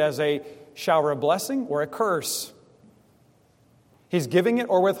sending it as a shower of blessing or a curse. He's giving it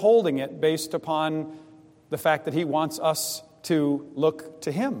or withholding it based upon the fact that he wants us to look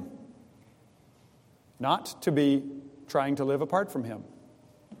to him, not to be trying to live apart from him.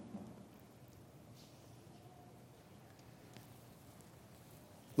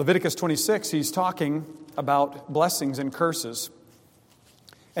 Leviticus 26, he's talking about blessings and curses.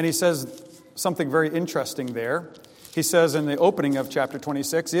 And he says something very interesting there. He says in the opening of chapter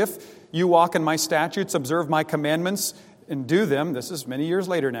 26, if you walk in my statutes, observe my commandments, and do them, this is many years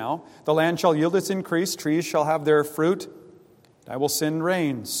later now, the land shall yield its increase, trees shall have their fruit, I will send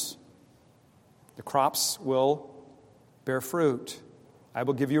rains. The crops will bear fruit. I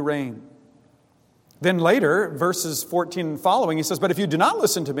will give you rain. Then later, verses 14 and following, he says, but if you do not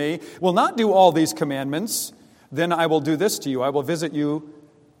listen to me, will not do all these commandments, then I will do this to you. I will visit you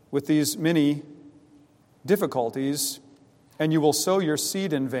with these many difficulties, and you will sow your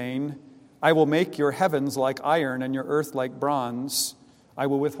seed in vain. I will make your heavens like iron and your earth like bronze. I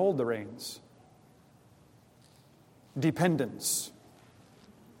will withhold the rains. Dependence.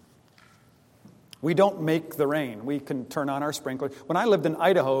 We don't make the rain. We can turn on our sprinklers. When I lived in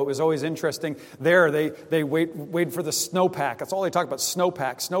Idaho, it was always interesting. There, they wait for the snowpack. That's all they talk about,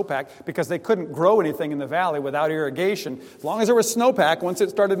 snowpack, because they couldn't grow anything in the valley without irrigation. As long as there was snowpack, once it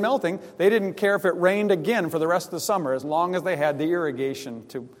started melting, they didn't care if it rained again for the rest of the summer, as long as they had the irrigation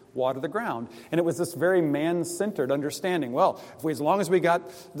to water the ground. And it was this very man-centered understanding. Well, as long as we got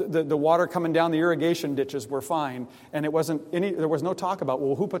the water coming down the irrigation ditches, we're fine. And there was no talk about,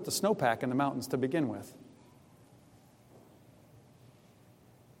 well, who put the snowpack in the mountains to begin with?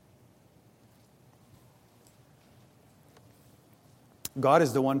 God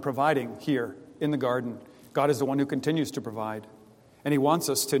is the one providing here in the garden. God is the one who continues to provide. And he wants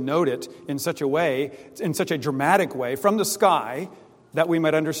us to note it in such a way, in such a dramatic way, from the sky, that we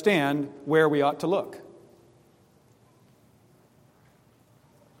might understand where we ought to look.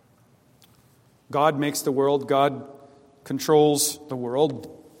 God makes the world. God controls the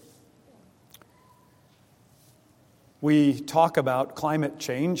world. We talk about climate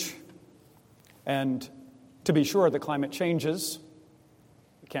change, and to be sure, the climate changes.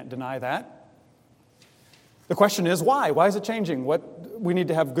 You can't deny that. The question is, why? Why is it changing? We need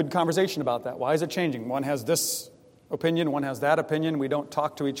to have good conversation about that. Why is it changing? One has this opinion, one has that opinion. We don't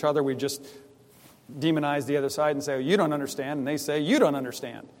talk to each other. We just demonize the other side and say, oh, you don't understand. And they say, you don't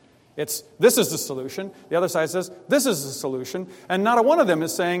understand. This is the solution. The other side says, this is the solution. And not a one of them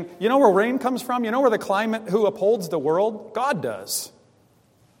is saying, you know where rain comes from? You know where the climate, who upholds the world? God does.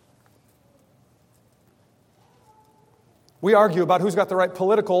 We argue about who's got the right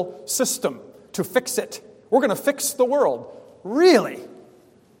political system to fix it. We're going to fix the world. Really?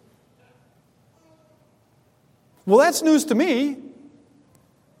 Well, that's news to me.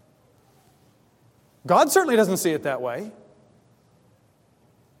 God certainly doesn't see it that way.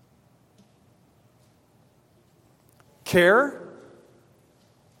 Care,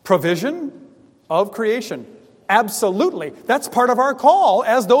 provision of creation. Absolutely. That's part of our call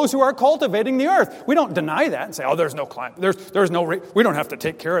as those who are cultivating the earth. We don't deny that and say, oh, there's no climate. There's no we don't have to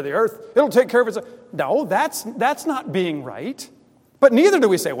take care of the earth. It'll take care of itself. No, that's not being right. But neither do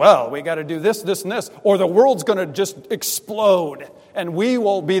we say, well, we got to do this, this, and this, or the world's going to just explode, and we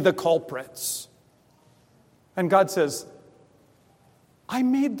will be the culprits. And God says, I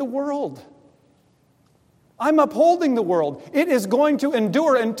made the world. I'm upholding the world. It is going to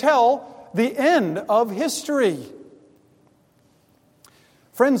endure until the end of history.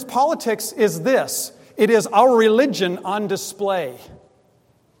 Friends, politics is this. It is our religion on display.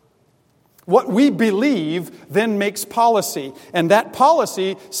 What we believe then makes policy, and that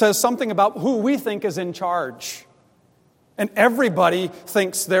policy says something about who we think is in charge. And everybody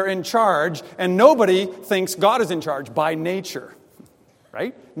thinks they're in charge, and nobody thinks God is in charge by nature.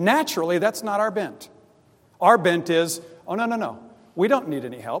 Right? Naturally, that's not our bent. Our bent is, oh, no. We don't need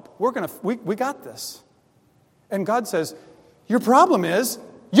any help. We got this. And God says, your problem is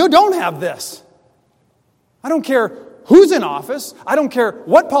you don't have this. I don't care who's in office. I don't care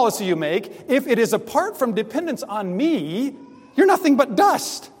what policy you make. If it is apart from dependence on me, you're nothing but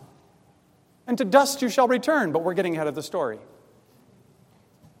dust. And to dust you shall return. But we're getting ahead of the story.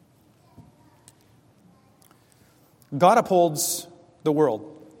 God upholds the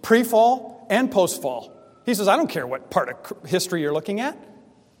world, pre-fall and post-fall. He says, I don't care what part of history you're looking at.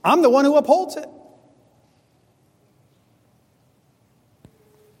 I'm the one who upholds it.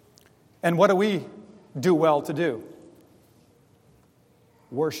 And what do we do well to do?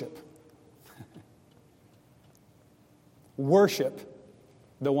 Worship. Worship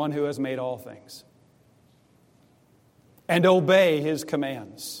the one who has made all things. And obey his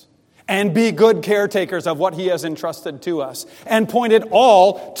commands. and be good caretakers of what He has entrusted to us, and point it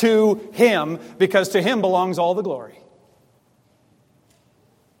all to Him, because to Him belongs all the glory.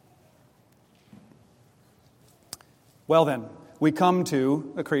 Well then, we come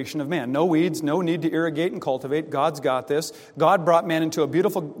to the creation of man. No weeds, no need to irrigate and cultivate. God's got this. God brought man into a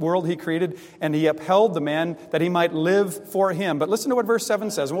beautiful world He created, and He upheld the man that he might live for Him. But listen to what verse 7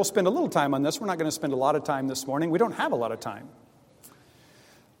 says, and we'll spend a little time on this. We're not going to spend a lot of time this morning. We don't have a lot of time.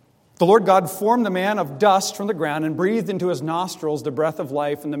 The Lord God formed the man of dust from the ground and breathed into his nostrils the breath of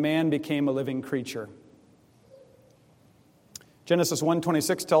life, and the man became a living creature. Genesis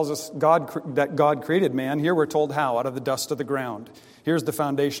 1:26 tells us that God created man. Here we're told how, out of the dust of the ground. Here's the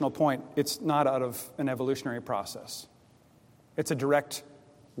foundational point. It's not out of an evolutionary process. It's a direct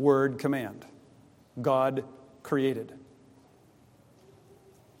word command. God created.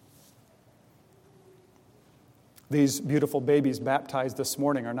 These beautiful babies baptized this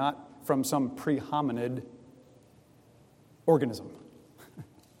morning are not from some pre-hominid organism.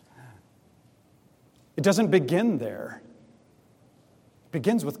 It doesn't begin there. It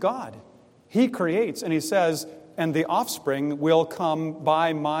begins with God. He creates, and He says, and the offspring will come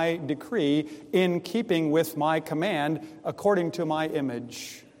by my decree in keeping with my command according to my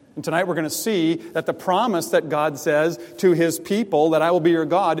image. And tonight we're going to see that the promise that God says to His people, that I will be your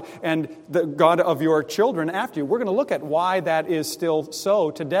God and the God of your children after you, we're going to look at why that is still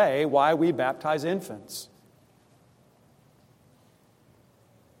so today, why we baptize infants.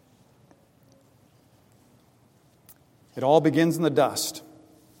 It all begins in the dust.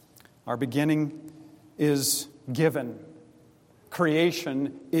 Our beginning is given.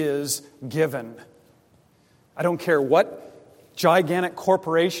 Creation is given. I don't care what gigantic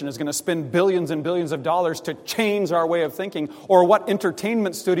corporation is going to spend billions and billions of dollars to change our way of thinking, or what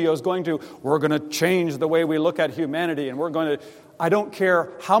entertainment studio is going to, we're going to change the way we look at humanity, and I don't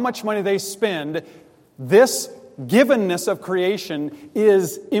care how much money they spend, this givenness of creation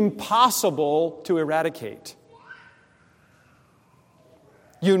is impossible to eradicate.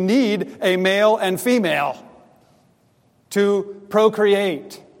 You need a male and female to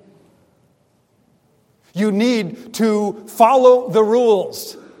procreate. You need to follow the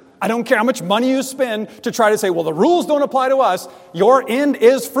rules. I don't care how much money you spend to try to say, well, the rules don't apply to us. Your end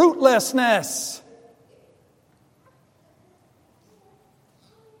is fruitlessness.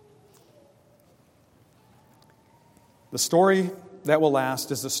 The story that will last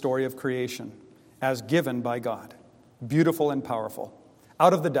is the story of creation as given by God. Beautiful and powerful.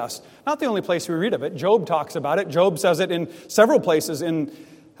 Out of the dust. Not the only place we read of it. Job talks about it. Job says it in several places in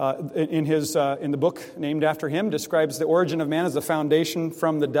the book named after him, describes the origin of man as the foundation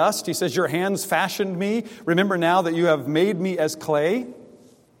from the dust. He says, your hands fashioned me. Remember now that you have made me as clay.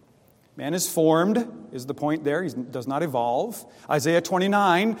 Man is formed, is the point there. He does not evolve. Isaiah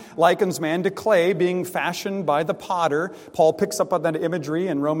 29 likens man to clay being fashioned by the potter. Paul picks up on that imagery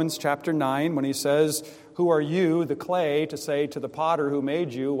in Romans chapter 9 when he says, who are you, the clay, to say to the potter who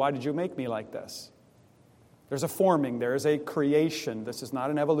made you, why did you make me like this? There's a forming, there is a creation. This is not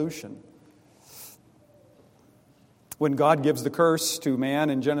an evolution. When God gives the curse to man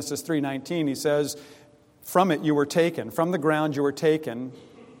in Genesis 3:19, He says, from it you were taken, from the ground you were taken,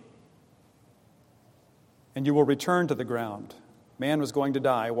 and you will return to the ground. Man was going to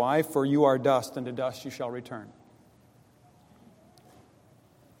die. Why? For you are dust, and to dust you shall return.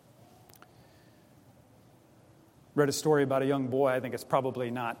 Read a story about a young boy. I think it's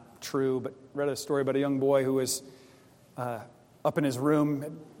probably not true, but read a story about a young boy who was up in his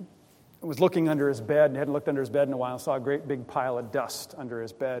room, was looking under his bed, and hadn't looked under his bed in a while, and saw a great big pile of dust under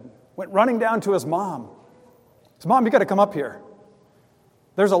his bed. Went running down to his mom. He said, Mom, you got to come up here.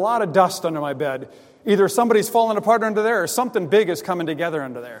 There's a lot of dust under my bed. Either somebody's falling apart under there or something big is coming together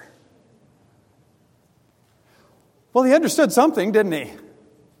under there. Well, he understood something, didn't he?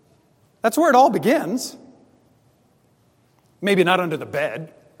 That's where it all begins. Maybe not under the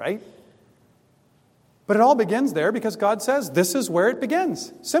bed, right? But it all begins there because God says this is where it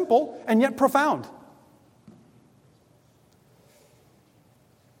begins. Simple and yet profound.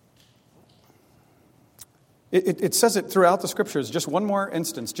 It says it throughout the Scriptures. Just one more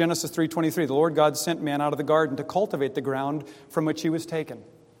instance. Genesis 3:23. The Lord God sent man out of the garden to cultivate the ground from which he was taken.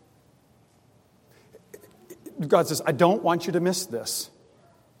 God says, I don't want you to miss this.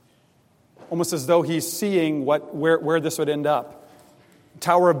 Almost as though He's seeing where this would end up.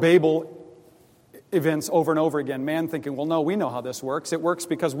 Tower of Babel events over and over again. Man thinking, well, no, we know how this works. It works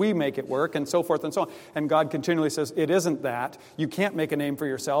because we make it work, and so forth and so on. And God continually says, it isn't that. You can't make a name for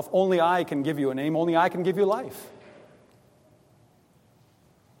yourself. Only I can give you a name. Only I can give you life.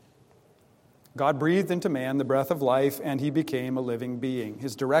 God breathed into man the breath of life, and he became a living being.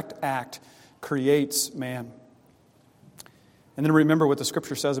 His direct act creates man. And then remember what the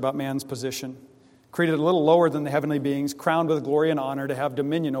Scripture says about man's position. Created a little lower than the heavenly beings, crowned with glory and honor to have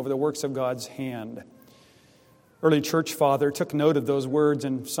dominion over the works of God's hand. Early church father took note of those words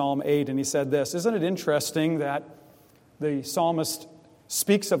in Psalm 8, and he said this, "Isn't it interesting that the psalmist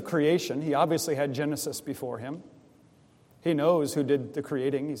speaks of creation? He obviously had Genesis before him. He knows who did the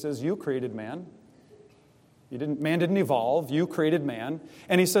creating. He says, you created man. Man didn't evolve. You created man."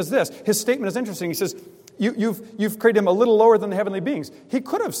 And he says this. His statement is interesting. He says, You've created him a little lower than the heavenly beings. He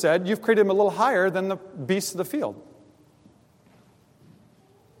could have said, you've created him a little higher than the beasts of the field.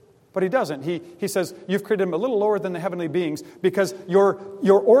 But he doesn't. He says, you've created him a little lower than the heavenly beings because your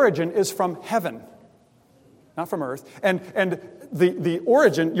origin is from heaven, not from earth. And the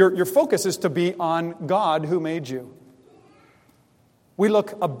origin, your focus is to be on God who made you. We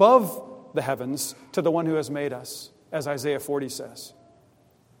look above the heavens to the one who has made us, as Isaiah 40 says.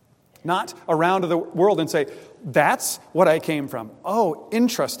 Not around the world and say, that's what I came from. Oh,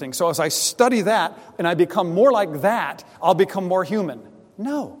 interesting. So as I study that and I become more like that, I'll become more human.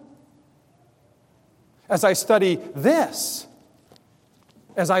 No. As I study this,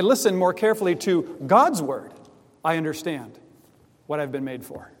 as I listen more carefully to God's Word, I understand what I've been made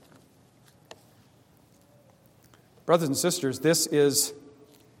for. Brothers and sisters, these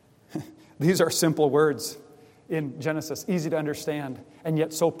are simple words in Genesis, easy to understand, and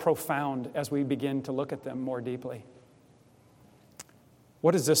yet so profound as we begin to look at them more deeply.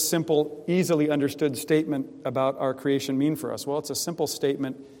 What does this simple, easily understood statement about our creation mean for us? Well, it's a simple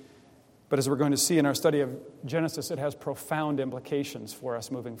statement, but as we're going to see in our study of Genesis, it has profound implications for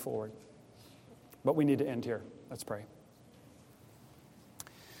us moving forward. But we need to end here. Let's pray.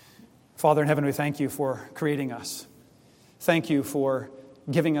 Father in heaven, we thank you for creating us. Thank you for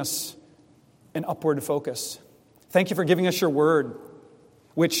giving us an upward focus. Thank you for giving us your word,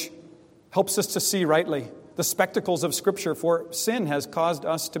 which helps us to see rightly the spectacles of Scripture, for sin has caused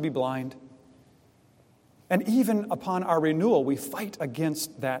us to be blind. And even upon our renewal, we fight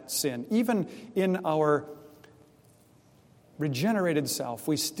against that sin. Even in our regenerated self,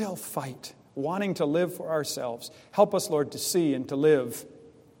 we still fight, wanting to live for ourselves. Help us, Lord, to see and to live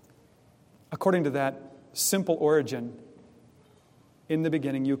according to that simple origin. In the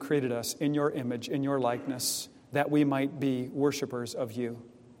beginning, you created us in your image, in your likeness, that we might be worshipers of you.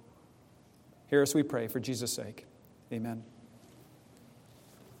 Hear us, we pray, for Jesus' sake. Amen.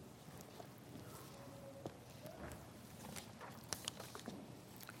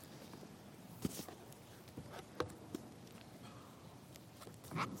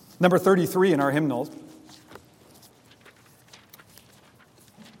 Number 33 in our hymnal.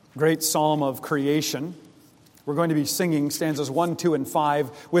 Great psalm of creation. We're going to be singing stanzas 1, 2, and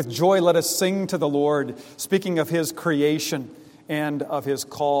 5. With joy let us sing to the Lord, speaking of His creation and of His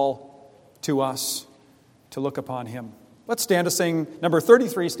call to us to look upon Him. Let's stand to sing number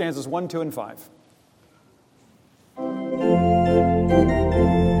 33, stanzas 1, 2, and 5.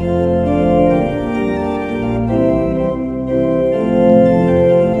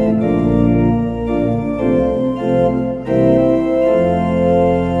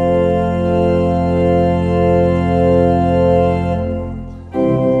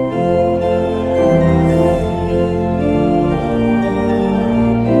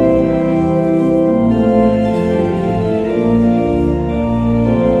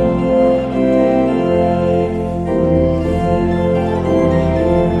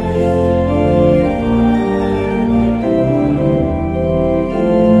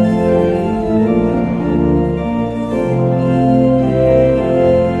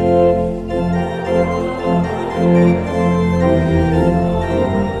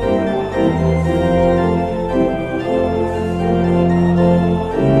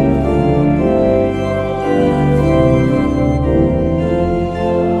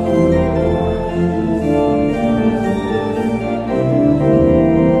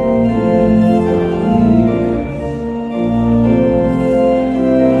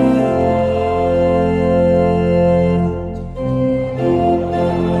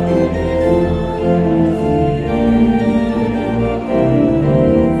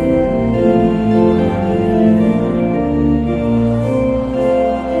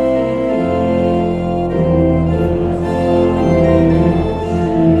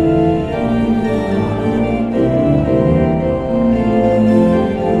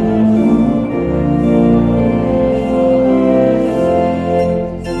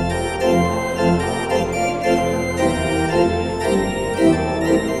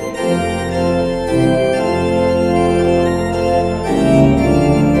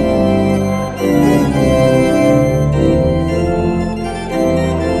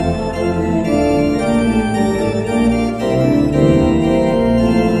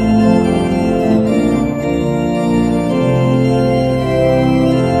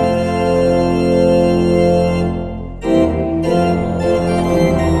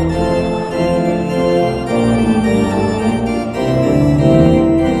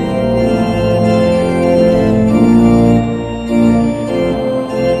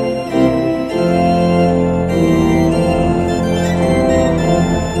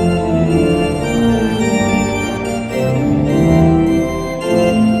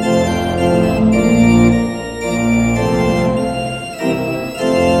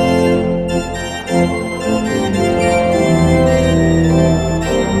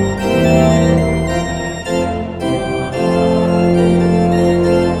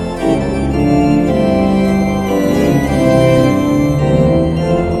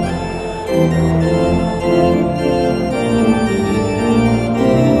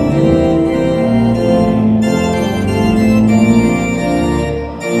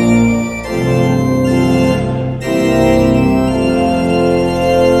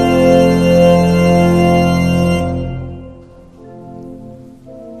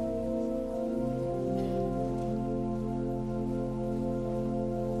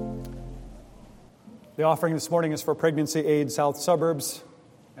 The offering this morning is for Pregnancy Aid South Suburbs.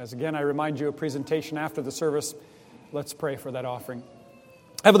 As again, I remind you, a presentation after the service. Let's pray for that offering.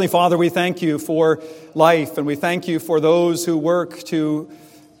 Heavenly Father, we thank you for life, and we thank you for those who work to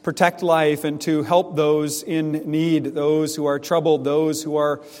protect life and to help those in need, those who are troubled, those who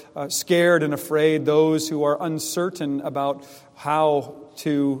are scared and afraid, those who are uncertain about how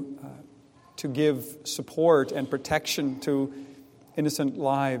to give support and protection to innocent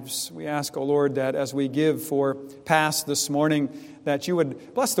lives. We ask, O Lord, that as we give for Pass this morning, that you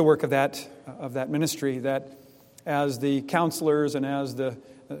would bless the work of that ministry, that as the counselors and as the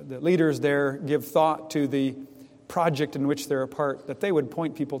leaders there give thought to the project in which they're a part, that they would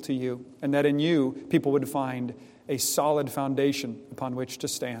point people to you, and that in you people would find a solid foundation upon which to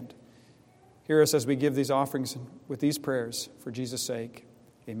stand. Hear us as we give these offerings with these prayers for Jesus' sake.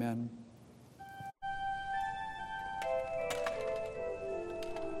 Amen.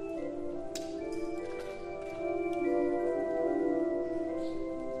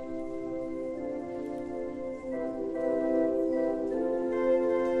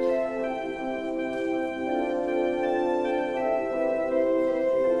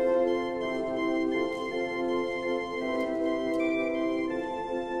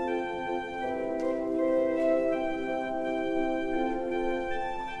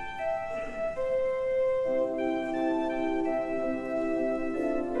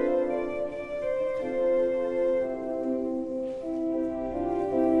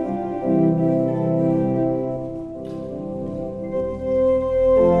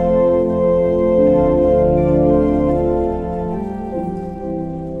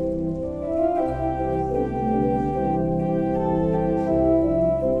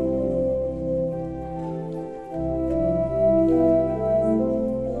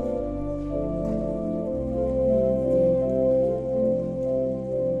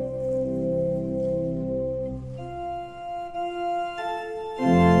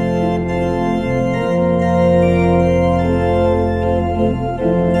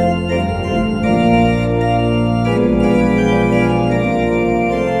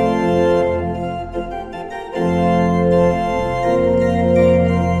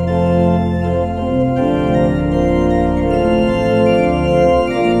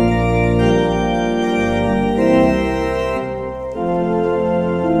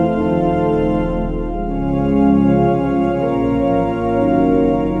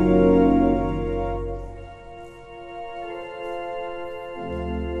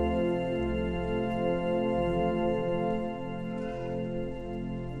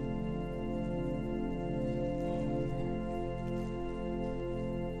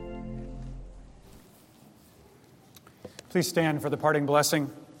 Please stand for the parting blessing.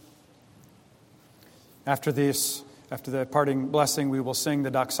 After the parting blessing, we will sing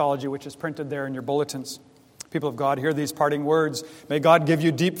the doxology, which is printed there in your bulletins. People of God, hear these parting words. May God give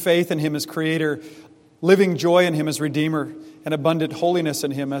you deep faith in Him as Creator, living joy in Him as Redeemer, and abundant holiness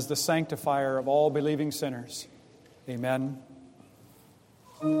in Him as the sanctifier of all believing sinners. Amen.